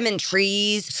you see them in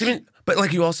trees. But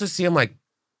like you also see them like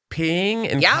peeing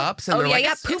in cups and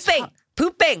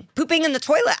pooping in the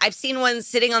toilet. I've seen one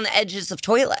sitting on the edges of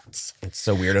toilets. It's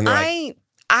so weird. And I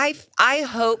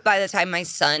hope by the time my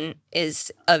son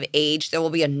is of age, there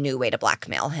will be a new way to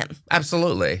blackmail him.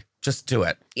 Absolutely. Just do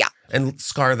it. Yeah. And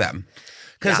scar them.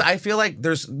 Because I feel like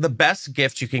there's the best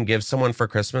gift you can give someone for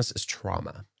Christmas is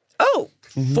trauma. Oh,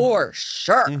 for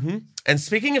sure. Mm-hmm. And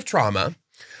speaking of trauma,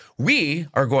 we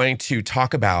are going to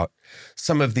talk about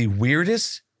some of the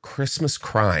weirdest Christmas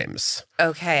crimes.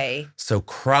 Okay. So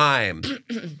crime,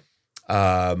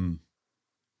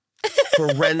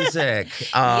 forensic.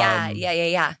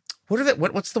 Yeah. What are they?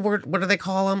 What's the word? What do they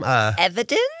call them?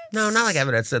 Evidence? No, not like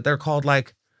evidence. They're called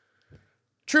like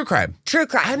true crime. True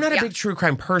crime. I'm not a big true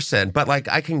crime person, but like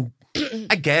I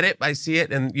get it. I see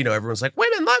it, and everyone's like,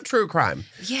 women love true crime.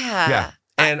 Yeah. Yeah.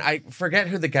 And I forget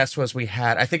who the guest was we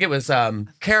had. I think it was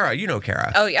Kara. You know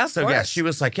Kara. Oh, yeah, of So, course. yes, she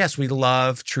was like, yes, we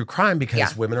love true crime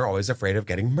because women are always afraid of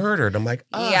getting murdered. I'm like,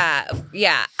 oh.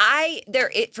 Yeah.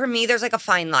 For me, there's like a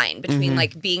fine line between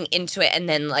like being into it and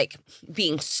then like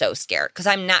being so scared because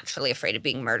I'm naturally afraid of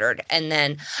being murdered. And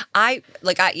then I'm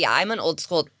an old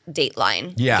school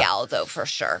Dateline gal though, for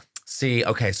sure. See,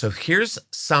 okay, so here's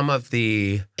some of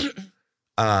the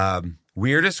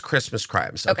weirdest Christmas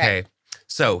crimes. Okay.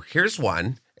 So here's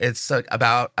one. It's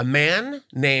about a man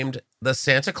named the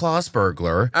Santa Claus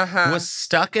burglar was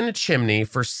stuck in a chimney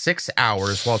for 6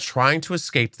 hours while trying to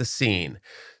escape the scene.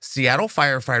 Seattle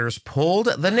firefighters pulled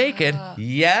the naked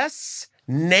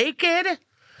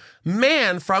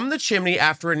man from the chimney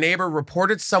after a neighbor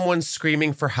reported someone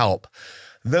screaming for help.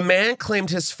 The man claimed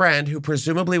his friend, who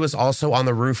presumably was also on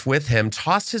the roof with him,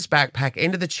 tossed his backpack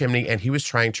into the chimney and he was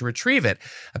trying to retrieve it.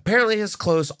 Apparently, his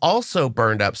clothes also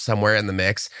burned up somewhere in the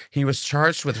mix. He was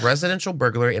charged with residential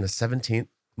burglary and a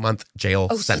 17-month jail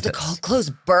sentence. So the clothes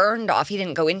burned off. He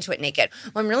didn't go into it naked.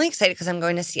 Well, I'm really excited because I'm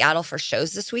going to Seattle for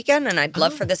shows this weekend, and I'd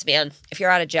love for this man, if you're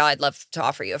out of jail, I'd love to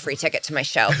offer you a free ticket to my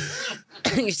show.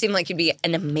 You seem like you'd be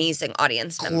an amazing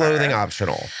audience member. Clothing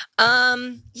optional.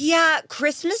 Yeah,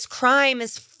 Christmas crime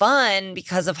is fun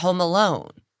because of Home Alone.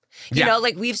 You know,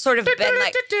 like we've sort of been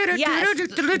like, yes,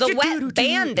 the wet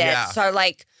bandits are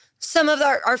like some of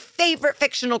our favorite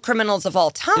fictional criminals of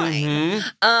all time.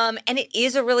 And it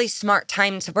is a really smart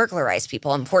time to burglarize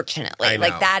people, unfortunately. I know.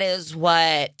 Like, that is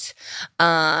what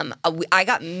I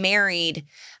got married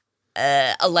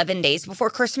 11 days before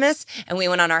Christmas, and we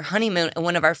went on our honeymoon, and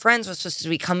one of our friends was supposed to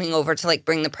be coming over to like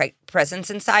bring the presents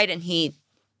inside, and he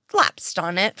lapsed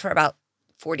on it for about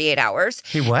 48 hours.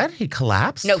 He what? He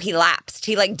collapsed? No, he lapsed.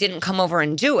 He like didn't come over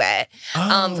and do it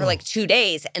for like 2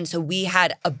 days. And so we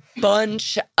had a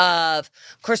bunch of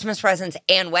Christmas presents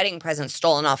and wedding presents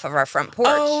stolen off of our front porch.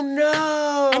 Oh,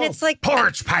 no. And it's like...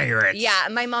 Porch pirates. Yeah.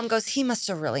 And my mom goes, he must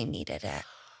have really needed it,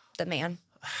 the man.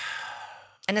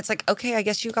 And it's like, okay, I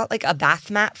guess you got like a bath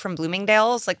mat from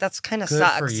Bloomingdale's. Like, that's kind of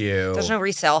sucks. Good for you. There's no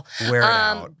resale. Wear it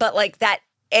out. But like that,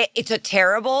 it's a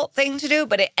terrible thing to do,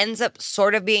 but it ends up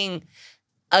sort of being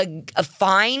a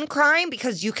fine crime,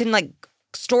 because you can like,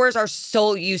 stores are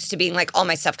so used to being like, all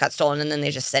my stuff got stolen, and then they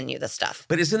just send you the stuff.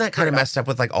 But isn't that kind of messed up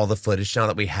with like all the footage now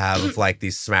that we have of like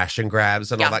these smash and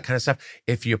grabs and all that kind of stuff?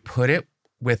 If you put it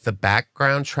with the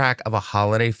background track of a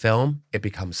holiday film, it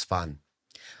becomes fun.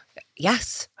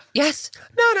 Yes. Yes.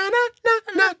 No, no, no, no,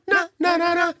 no, no, no,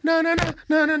 no, no, no,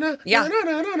 no, no, no. Yeah. No,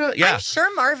 no, no, no. Yeah. I'm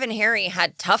sure Marv and Harry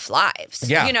had tough lives.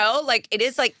 Yeah. You know, like, it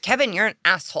is like, Kevin, you're an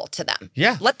asshole to them.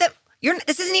 Yeah. Let them,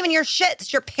 this isn't even your shit.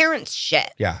 It's your parents'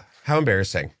 shit. Yeah. How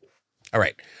embarrassing. All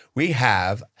right. We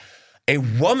have a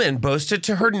woman boasted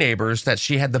to her neighbors that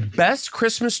she had the best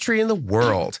Christmas tree in the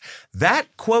world.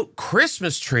 That, quote,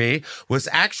 Christmas tree was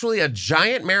actually a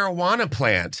giant marijuana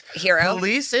plant. Hero.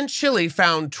 Police in Chile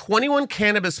found 21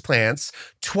 cannabis plants,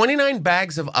 29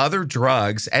 bags of other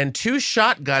drugs, and 2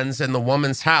 shotguns in the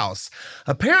woman's house.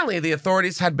 Apparently, the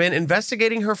authorities had been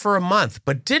investigating her for a month,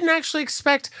 but didn't actually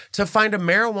expect to find a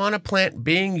marijuana plant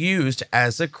being used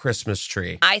as a Christmas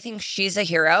tree. I think she's a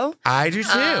hero. I do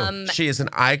too. She is an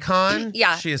icon.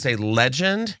 Yeah. She is a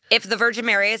legend. If the Virgin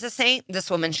Mary is a saint, this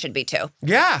woman should be too.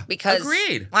 Yeah. Because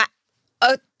agreed.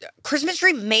 A Christmas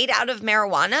tree made out of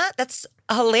marijuana, that's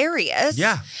hilarious.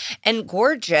 Yeah. And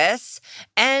gorgeous,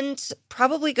 and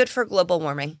probably good for global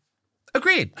warming.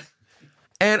 Agreed.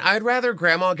 And I'd rather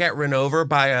grandma get run over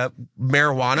by a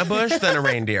marijuana bush than a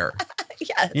reindeer.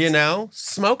 Yes. You know?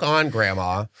 Smoke on,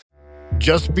 grandma.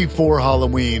 Just before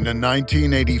Halloween in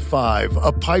 1985,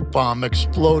 a pipe bomb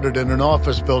exploded in an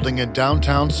office building in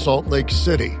downtown Salt Lake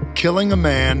City, killing a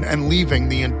man and leaving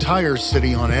the entire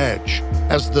city on edge.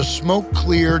 As the smoke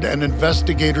cleared and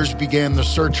investigators began the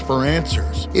search for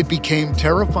answers, it became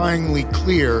terrifyingly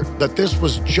clear that this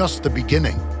was just the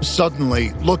beginning.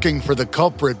 Suddenly, looking for the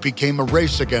culprit became a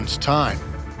race against time.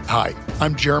 Hi,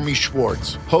 I'm Jeremy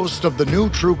Schwartz, host of the new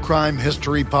true crime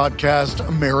history podcast,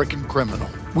 American Criminal.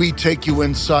 We take you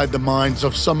inside the minds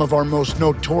of some of our most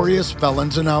notorious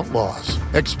felons and outlaws,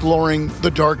 exploring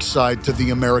the dark side to the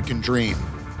American dream.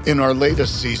 In our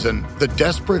latest season, the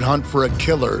desperate hunt for a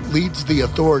killer leads the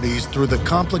authorities through the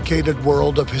complicated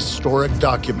world of historic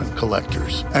document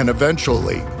collectors, and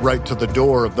eventually right to the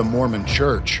door of the Mormon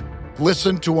Church.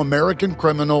 Listen to American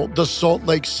Criminal: The Salt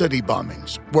Lake City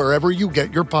Bombings, wherever you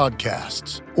get your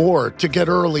podcasts. Or to get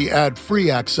early ad-free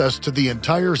access to the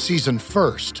entire season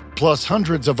first, plus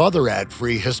hundreds of other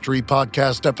ad-free history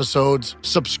podcast episodes,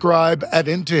 subscribe at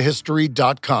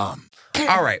intohistory.com.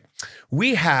 All right.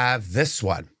 We have this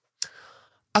one.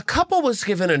 A couple was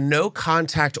given a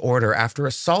no-contact order after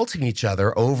assaulting each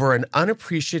other over an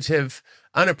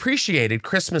unappreciated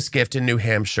Christmas gift in New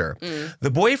Hampshire.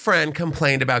 The boyfriend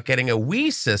complained about getting a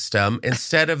Wii system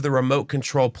instead of the remote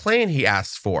control plane he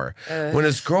asked for. When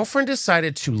his girlfriend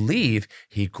decided to leave,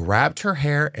 he grabbed her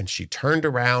hair and she turned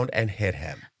around and hit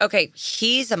him. Okay,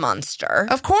 he's a monster.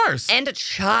 Of course. And a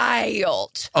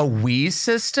child. A Wii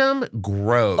system?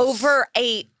 Gross.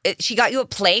 She got you a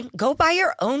plane? Go buy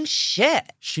your own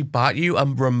shit. She bought you a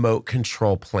remote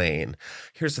control plane.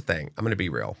 Here's the thing. I'm going to be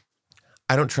real.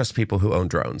 I don't trust people who own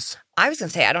drones. I was going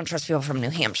to say, I don't trust people from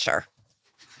New Hampshire.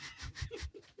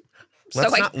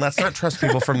 Let's not trust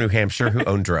people from New Hampshire who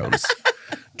own drones.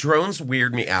 Drones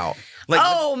weird me out. Like,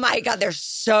 oh my God, they're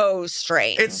so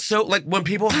strange. It's so, like, when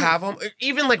people have them,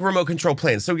 even like remote control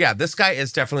planes. So yeah, this guy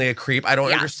is definitely a creep. I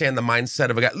don't understand the mindset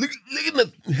of a guy. Look at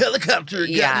the helicopter.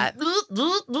 Yeah.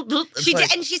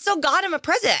 Like, and she still got him a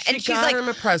present. And she's like, him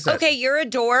a present. Okay, you're a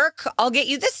dork. I'll get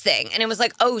you this thing. And it was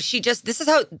like, oh, this is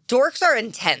how dorks are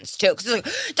intense too. Because it's like,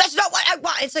 that's not what I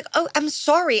want. It's like, oh, I'm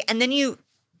sorry. And then you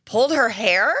pulled her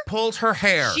hair? Pulled her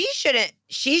hair.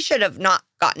 She should have not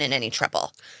gotten in any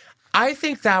trouble. I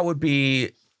think that would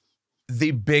be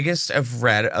the biggest of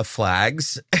red of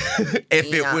flags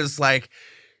if it was like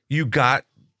you got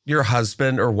your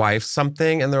husband or wife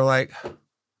something and they're like,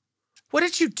 what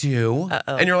did you do?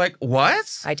 Uh-oh. And you're like,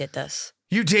 what? I did this.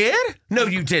 You did? No,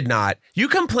 you did not. You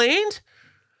complained?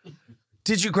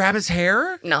 Did you grab his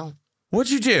hair? No.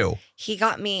 What'd you do? He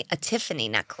got me a Tiffany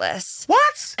necklace.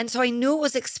 What? And so I knew it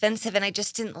was expensive and I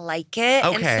just didn't like it.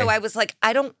 Okay. And so I was like,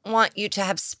 I don't want you to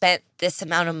have spent this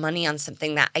amount of money on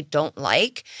something that I don't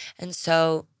like. And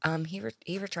so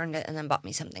he returned it and then bought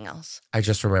me something else. I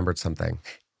just remembered something.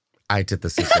 I did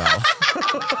this as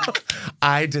well.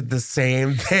 I did the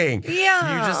same thing.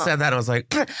 Yeah. You just said that. I was like,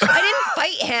 I didn't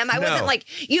fight him. I wasn't like,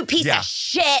 you piece of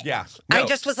shit. Yeah. I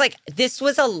just was like, this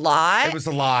was a lot. It was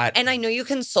a lot. And I know you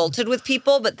consulted with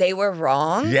people, but they were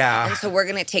wrong. Yeah. And so we're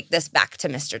going to take this back to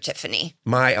Mr. Tiffany.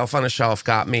 My Elf on a Shelf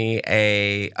got me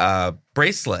a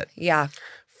bracelet Yeah.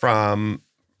 from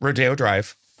Rodeo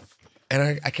Drive.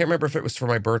 And I can't remember if it was for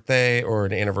my birthday or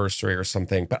an anniversary or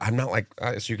something, but I'm not like,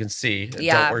 as you can see, I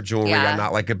don't wear jewelry. Yeah. I'm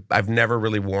not like, I've never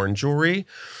really worn jewelry.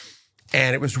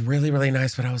 And it was really, really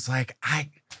nice. But I was like,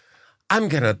 I'm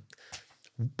going to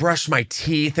brush my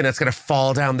teeth and it's going to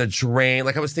fall down the drain.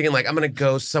 Like I was thinking like, I'm going to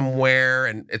go somewhere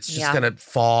and it's just going to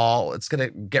fall. It's going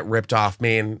to get ripped off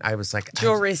me. And I was like,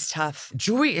 Jewelry's tough.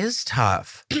 Jewelry is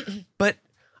tough. But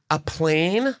a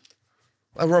plane...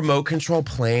 A remote control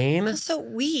plane? So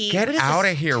Get out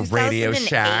of here, Radio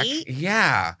Shack.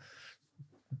 Yeah.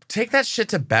 Take that shit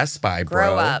to Best Buy, bro.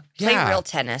 Grow up. Play Yeah. real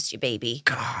tennis, you baby.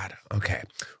 God. Okay.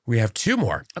 We have two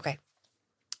more. Okay.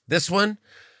 This one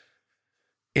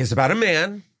is about a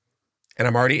man, and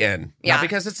I'm already in. Yeah. Not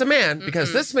because it's a man,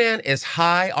 because this man is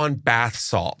high on bath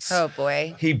salts. Oh,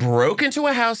 boy. He broke into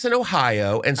a house in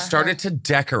Ohio and started to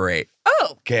decorate.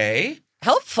 Oh, Okay?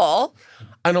 helpful.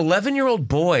 An 11-year-old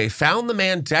boy found the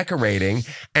man decorating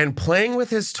and playing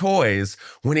with his toys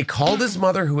when he called his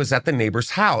mother, who was at the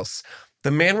neighbor's house.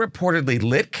 The man reportedly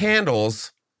lit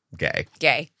candles, gay,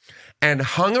 and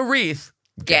hung a wreath,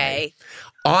 Gay.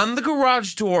 on the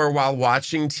garage door while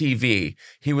watching TV.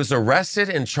 He was arrested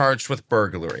and charged with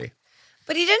burglary.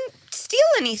 But he didn't steal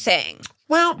anything.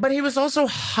 Well, but he was also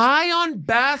high on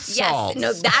bath salts. Yes,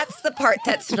 no, that's the part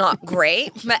that's not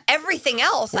great. But everything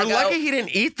else, We're lucky he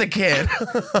didn't eat the kid.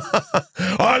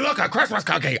 Oh, look, a Christmas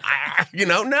cookie.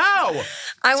 No.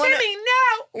 Timmy,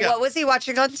 no. What was he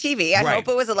watching on TV? I hope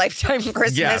it was a Lifetime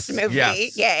Christmas movie.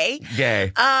 Yes.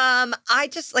 Yay. I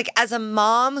just, like, as a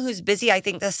mom who's busy, I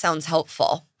think this sounds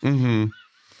helpful. Mm-hmm.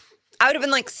 I would have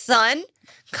been like, son,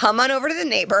 come on over to the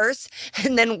neighbors,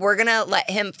 and then we're going to let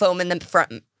him foam in the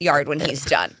front yard when he's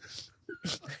done.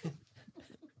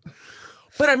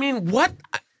 But I mean, what?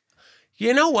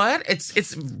 You know what?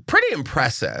 It's pretty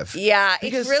impressive. Yeah,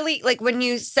 Because- it's really, like, when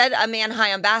you said a man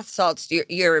high on bath salts,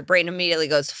 your brain immediately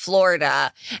goes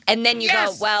Florida. And then you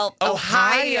go, well,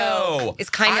 Ohio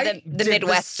is kind of the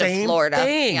Midwest of Florida.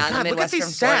 Thing. Yeah, God, the look at Midwestern these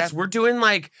stats. Florida. We're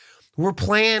doing we're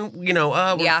playing,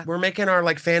 we're making our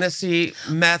like fantasy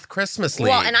meth Christmas league.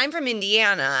 Well, and I'm from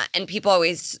Indiana, and people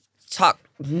always talk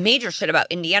major shit about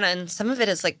Indiana, and some of it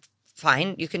is like,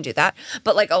 fine, you can do that.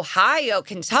 But like Ohio,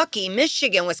 Kentucky,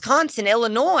 Michigan, Wisconsin,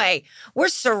 Illinois, we're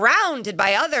surrounded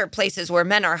by other places where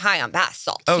men are high on bath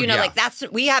salts. Oh, Like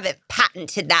we haven't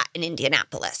patented that in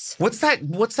Indianapolis. What's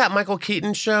that Michael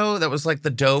Keaton show that was like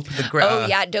the dope?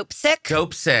 Dope Sick.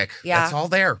 Dope Sick. Yeah. That's all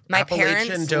there. My Appalachian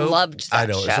parents dope. loved that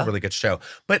I know, it's a show. really good show.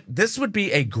 But this would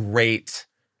be a great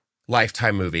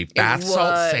Lifetime movie. Bath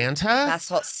Salt Santa? Bath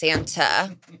Salt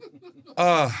Santa.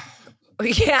 Ugh.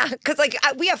 Yeah, because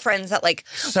we have friends that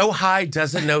So high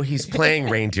doesn't know he's playing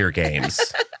reindeer games.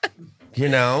 We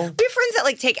have friends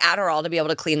that take Adderall to be able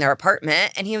to clean their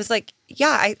apartment. And he was like,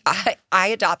 yeah, I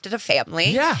adopted a family.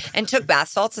 Yeah. And took bath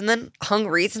salts and then hung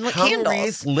wreaths and lit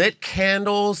candles. Lit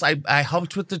candles. I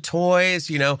helped with the toys,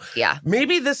 Yeah.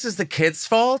 Maybe this is the kid's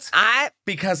fault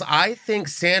because I think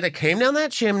Santa came down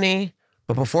that chimney,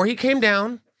 but before he came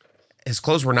down, his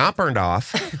clothes were not burned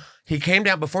off.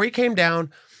 Before he came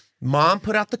down, Mom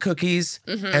put out the cookies,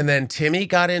 and then Timmy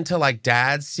got into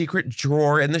Dad's secret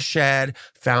drawer in the shed,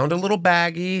 found a little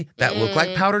baggie that looked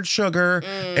like powdered sugar,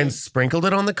 and sprinkled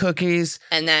it on the cookies.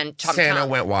 And then Santa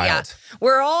went wild. Yeah.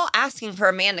 We're all asking for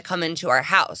a man to come into our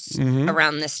house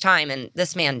around this time, and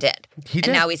this man did. He did.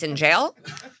 And now he's in jail?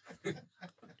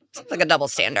 It's like a double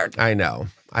standard. I know.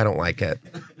 I don't like it.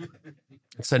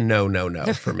 It's a no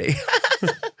for me.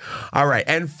 All right.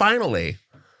 And finally,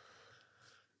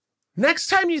 next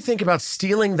time you think about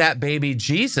stealing that baby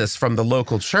Jesus from the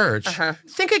local church,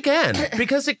 think again,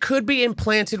 because it could be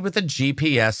implanted with a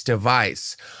GPS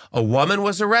device. A woman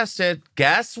was arrested.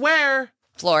 Guess where?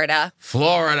 Florida,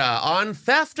 on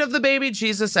theft of the baby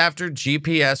Jesus after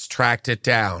GPS tracked it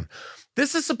down.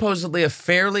 This is supposedly a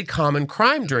fairly common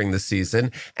crime during the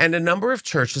season, and a number of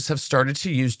churches have started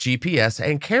to use GPS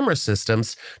and camera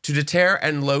systems to deter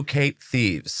and locate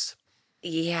thieves.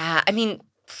 Yeah. I mean,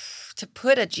 to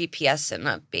put a GPS in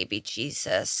a baby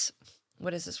Jesus,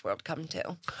 what does this world come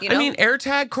to? You know? I mean,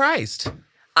 AirTag Christ.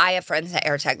 I have friends that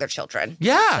AirTag their children.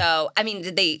 Yeah. So, I mean,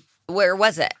 where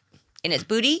was it? In his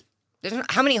booty?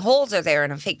 How many holes are there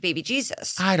in a fake baby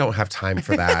Jesus? I don't have time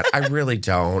for that. I really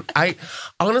don't. I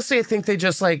think they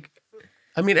just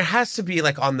it has to be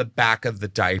on the back of the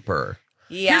diaper.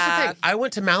 Yeah. Here's the thing. I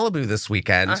went to Malibu this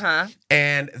weekend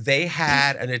and they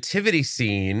had a nativity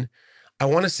scene. I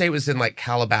want to say it was in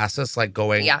Calabasas,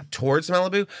 going towards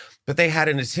Malibu, but they had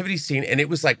a nativity scene and it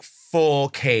was full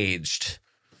caged.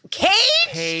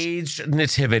 Caged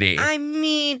nativity. I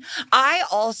mean, I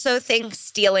also think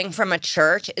stealing from a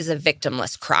church is a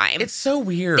victimless crime. It's so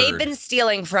weird. They've been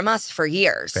stealing from us for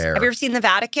years. Fair. Have you ever seen the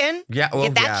Vatican? Yeah. Well,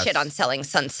 get that shit on Selling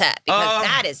Sunset because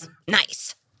that is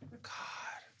nice. God.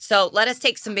 So let us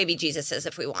take some baby Jesuses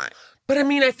if we want. But I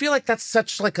mean, I feel like that's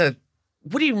such a...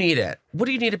 What do you need it? What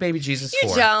do you need a baby Jesus for?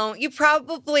 You don't. You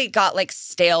probably got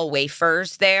stale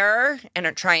wafers there and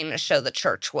are trying to show the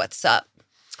church what's up.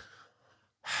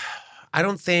 I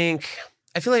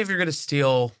feel like if you're going to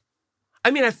steal,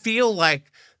 I feel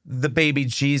like the baby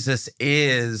Jesus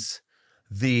is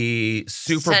the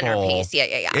Super Bowl. Centerpiece.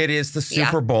 Yeah. It is the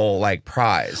Super Bowl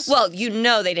prize. Well,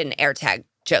 they didn't AirTag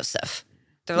Joseph.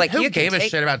 They're like, who gave a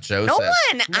shit about Joseph?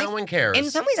 No one cares. In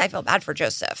some ways, I feel bad for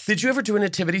Joseph. Did you ever do a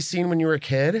nativity scene when you were a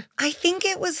kid? I think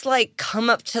it was come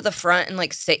up to the front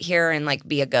and sit here and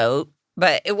be a goat,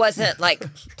 but it wasn't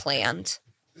planned.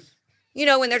 You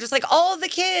know, when they're just all the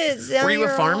kids. Were you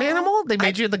a farm animal? They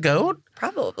made you the goat?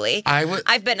 Probably.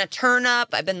 I've been a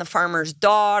turnip. I've been the farmer's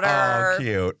daughter. Oh,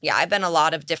 cute. Yeah, I've been a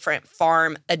lot of different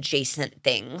farm adjacent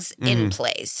things in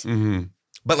plays. Mm-hmm.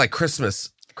 But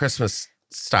Christmas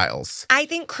styles. I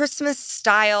think Christmas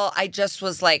style, I just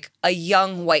was a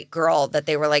young white girl that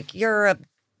they were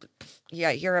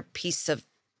you're a piece of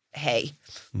hay.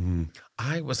 Mm-hmm.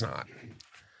 I was not.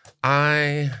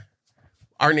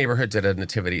 Our neighborhood did a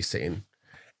nativity scene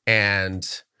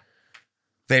and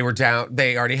they were down,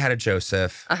 they already had a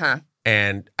Joseph.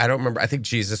 And I don't remember, I don't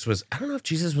know if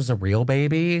Jesus was a real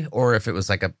baby or if it was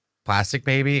a plastic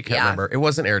baby. I can't remember. It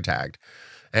wasn't air tagged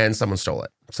and someone stole it.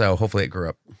 So hopefully it grew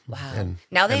up. Wow.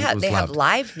 Now they have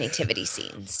live nativity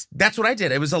scenes. That's what I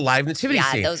did. It was a live nativity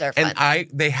scene. Yeah, those are fun.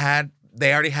 And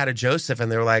they already had a Joseph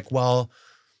and they were like, well,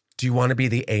 do you want to be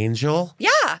the angel?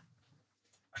 Yeah.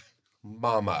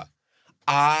 Mama,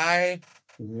 I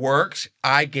worked.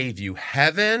 I gave you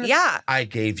heaven. Yeah. I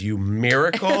gave you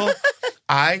miracle.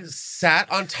 I sat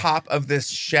on top of this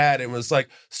shed and was like,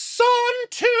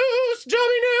 Sanctus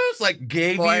Dominus,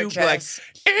 gave Gorgeous.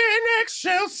 you in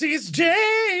excelsis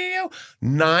Deo.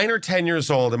 9 or 10 years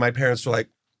old. And my parents were like,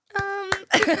 I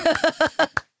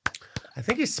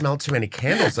think he smelled too many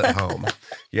candles at home.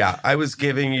 Yeah, I was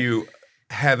giving you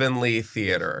heavenly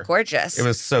theater. Gorgeous. It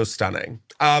was so stunning.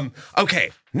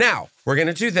 Okay, now we're going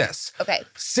to do this. Okay.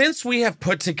 Since we have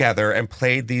put together and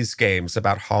played these games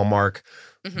about Hallmark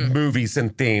movies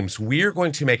and themes, we are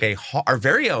going to make our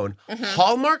very own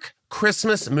Hallmark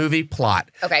Christmas movie plot.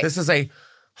 Okay. This is a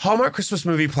Hallmark Christmas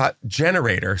movie plot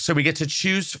generator. So we get to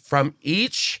choose from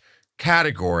each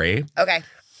category. Okay.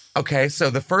 Okay, so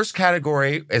the first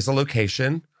category is a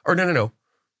location. Or no.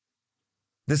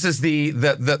 This is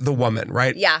the woman,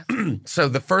 right? Yeah. So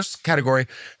the first category,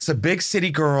 it's a big city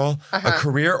girl, a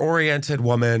career-oriented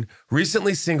woman,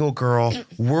 recently single girl,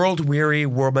 world-weary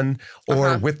woman,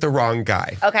 or with the wrong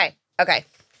guy. Okay.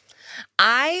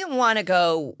 I want to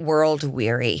go world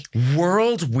weary.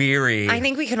 World weary. I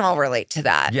think we can all relate to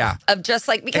that. Yeah. Of just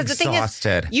because exhausted.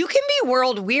 The thing is, you can be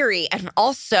world weary and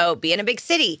also be in a big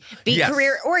city, be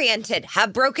career oriented,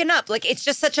 have broken up. It's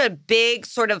just such a big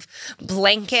sort of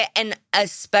blanket. And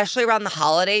especially around the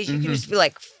holidays, you can just be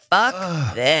like,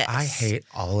 fuck this. I hate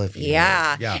all of you.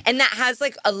 Yeah. And that has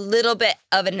a little bit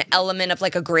of an element of a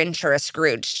Grinch or a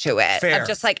Scrooge to it. Fair. Of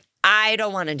just I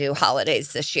don't want to do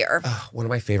holidays this year. One of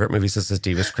my favorite movies is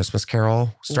Diva's Christmas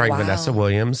Carol, starring Vanessa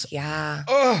Williams. Yeah.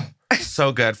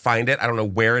 So good. Find it. I don't know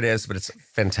where it is, but it's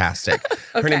fantastic.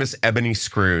 Her name is Ebony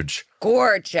Scrooge.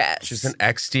 Gorgeous. She's an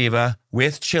ex-diva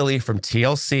with Chili from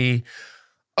TLC.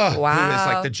 Who is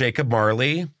the Jacob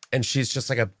Marley. And she's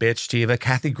just a bitch diva.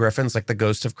 Kathy Griffin's the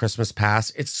ghost of Christmas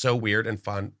Past. It's so weird and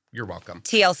fun. You're welcome.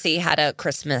 TLC had a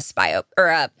Christmas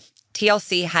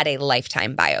TLC had a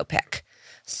Lifetime biopic.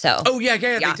 So. Oh, yeah,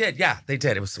 they did. Yeah, they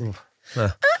did. It was...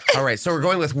 All right, so we're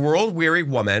going with world-weary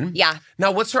woman. Yeah.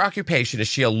 Now, what's her occupation? Is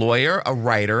she a lawyer, a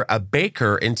writer, a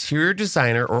baker, interior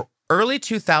designer, or early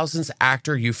 2000s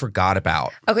actor you forgot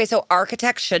about? Okay, so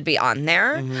architect should be on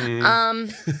there.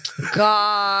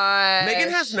 God.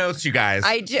 Megan has notes, you guys.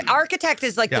 Architect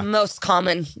is the most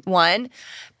common one.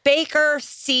 Baker,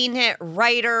 seen it,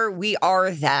 writer, we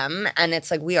are them. And it's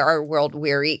like, we are world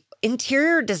weary.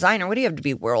 Interior designer, what do you have to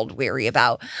be world weary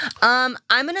about? I'm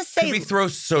going to say... Could we throw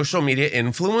social media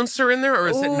influencer in there, or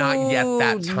is it not yet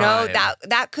that time? No,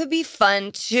 that could be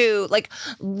fun too. Like,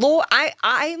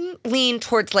 I lean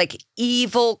towards like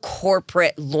evil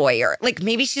corporate lawyer. Like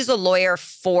maybe she's a lawyer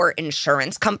for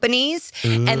insurance companies.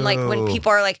 Ooh. And like when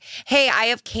people are like, hey, I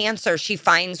have cancer, she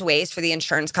finds ways for the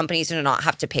insurance companies to not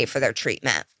have to pay for their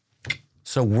treatment.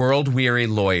 So world-weary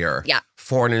lawyer Yeah.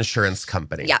 for an insurance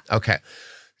company. Yeah. Okay.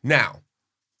 Now,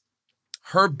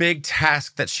 her big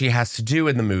task that she has to do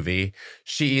in the movie,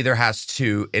 she either has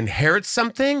to inherit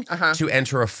something, to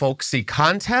enter a folksy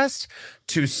contest,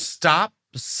 to stop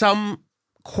some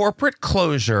corporate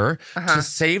closure, to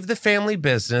save the family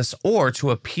business, or to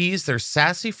appease their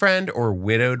sassy friend or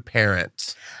widowed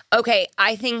parent. Okay,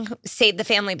 I think save the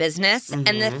family business,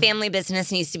 and the family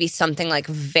business needs to be something like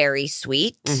very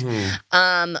sweet.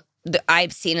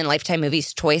 I've seen in Lifetime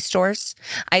movies toy stores.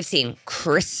 I've seen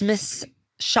Christmas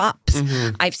shops.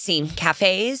 I've seen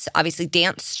cafes, obviously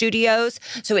dance studios.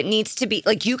 So it needs to be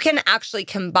like you can actually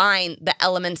combine the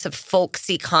elements of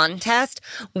folksy contest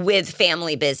with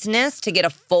family business to get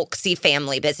a folksy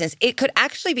family business. It could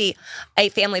actually be a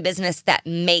family business that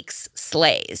makes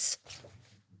sleighs.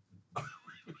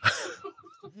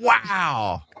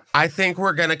 Wow. I think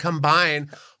we're going to combine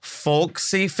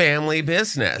folksy family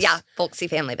business. Yeah, folksy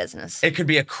family business. It could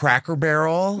be a Cracker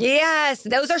Barrel. Yes,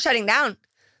 those are shutting down.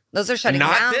 Those are shutting down.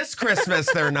 Not this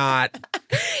Christmas, they're not.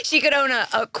 She could own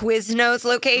a Quiznos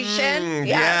location.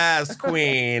 Yes,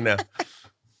 Queen.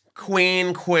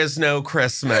 Queen Quizno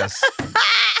Christmas.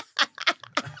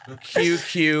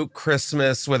 QQ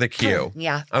Christmas with a Q.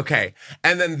 Yeah. Okay.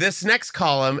 And then this next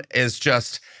column is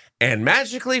just... and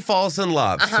magically falls in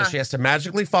love. So she has to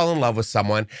magically fall in love with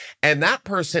someone. And that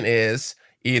person is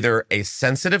either a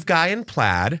sensitive guy in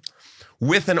plaid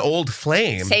with an old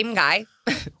flame. Same guy.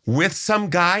 With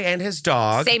some guy and his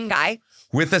dog. Same guy.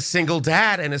 With a single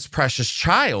dad and his precious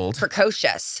child.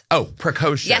 Precocious. Oh,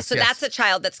 precocious. Yeah, so that's a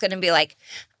child that's going to be like,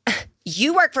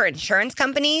 you work for insurance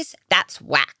companies? That's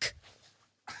whack.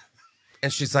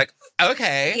 And she's like,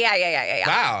 okay. Yeah.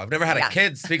 Wow, I've never had a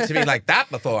kid speak to me like that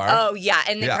before. Oh, yeah,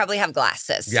 and they probably have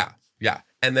glasses. Yeah.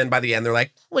 And then by the end, they're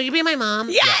like, will you be my mom?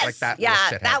 Yes! Yeah, like that.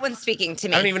 Yeah, that one's speaking to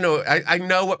me. I don't even know. I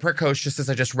know what precocious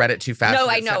is. I just read it too fast. No,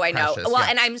 I know. Precious. Well,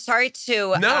 and I'm sorry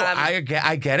to... No, I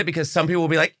get it because some people will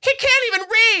be like, he can't even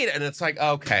read. And it's like,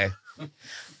 okay.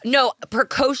 No,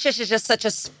 precocious is just such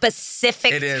a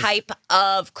specific type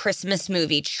of Christmas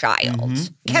movie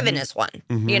child. Kevin is one,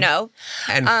 you know?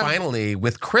 And finally,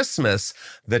 with Christmas,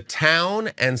 the town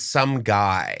and some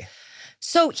guy.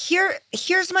 So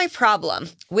here's my problem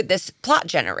with this plot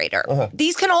generator.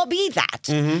 These can all be that.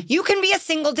 You can be a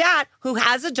single dad who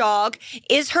has a dog,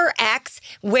 is her ex,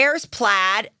 wears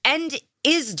plaid, and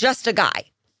is just a guy.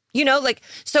 You know, like,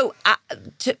 so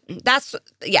that's,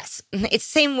 yes, it's the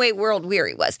same way World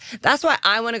Weary was. That's why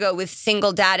I want to go with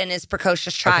single dad and his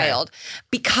precocious child,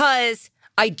 because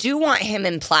I do want him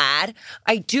in plaid.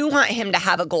 I do want him to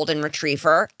have a golden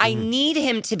retriever. I need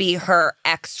him to be her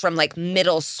ex from like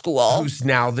middle school. Who's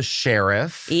now the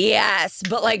sheriff. Yes,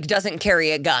 but like doesn't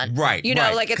carry a gun. Right. You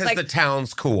know, like it's like the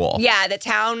town's town Yeah, the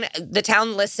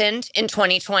town listened in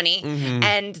 2020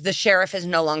 and the sheriff is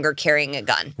no longer carrying a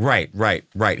gun. Right.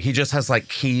 He just has like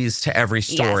keys to every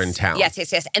store in town. Yes.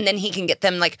 And then he can get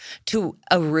them like to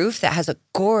a roof that has a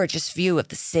gorgeous view of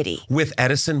the city. With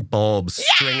Edison bulbs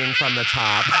stringing from the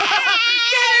top. Get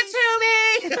it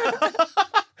to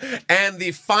me! And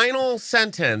the final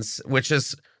sentence, which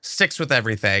sticks with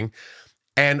everything,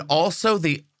 and also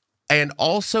the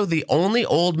only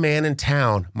old man in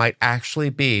town might actually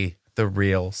be the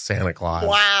real Santa Claus.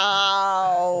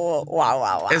 Wow.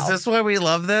 Is this why we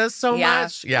love this so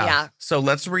much? Yeah. So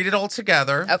let's read it all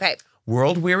together. Okay.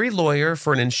 World-weary lawyer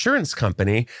for an insurance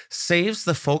company saves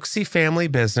the folksy family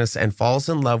business and falls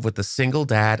in love with the single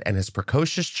dad and his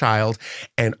precocious child,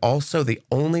 and also the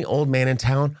only old man in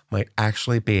town might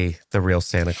actually be the real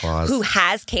Santa Claus. Who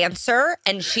has cancer,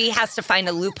 and she has to find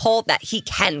a loophole that he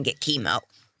can get chemo.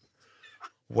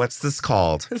 What's this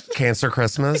called? Cancer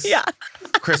Christmas? Yeah.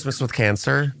 Christmas with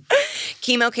cancer?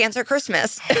 Chemo Cancer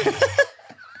Christmas.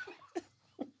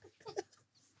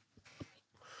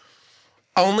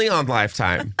 Only on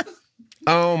Lifetime.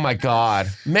 Oh my God.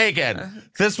 Megan,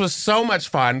 this was so much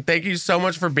fun. Thank you so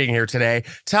much for being here today.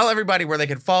 Tell everybody where they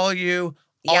can follow you,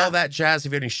 all that jazz.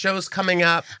 If you have any shows coming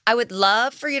up. I would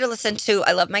love for you to listen to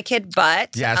I Love My Kid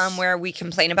But, yes. Where we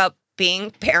complain about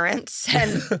being parents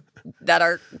and that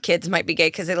our kids might be gay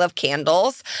because they love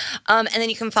candles. And then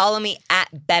you can follow me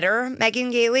at Better Megan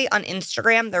Gailey on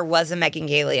Instagram. There was a Megan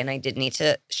Gailey, and I did need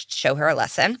to show her a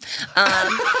lesson.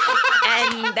 And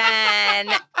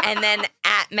then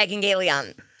at Megan Gailey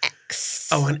on X.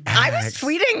 Oh, an X. I was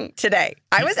tweeting today.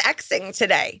 I was Xing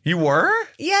today. You were?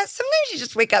 Yeah, sometimes you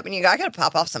just wake up and you go, I gotta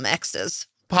pop off some X's.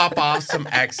 Pop off some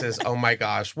X's. Oh my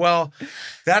gosh. Well,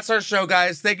 that's our show,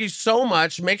 guys. Thank you so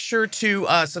much. Make sure to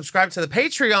subscribe to the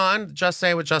Patreon, Just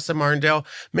Say with Justin Martindale.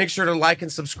 Make sure to like and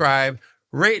subscribe,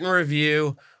 rate and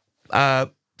review,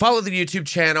 follow the YouTube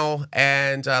channel,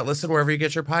 and listen wherever you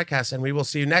get your podcasts. And we will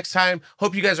see you next time.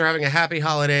 Hope you guys are having a happy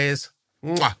holidays.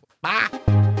 Mwah.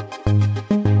 Bye.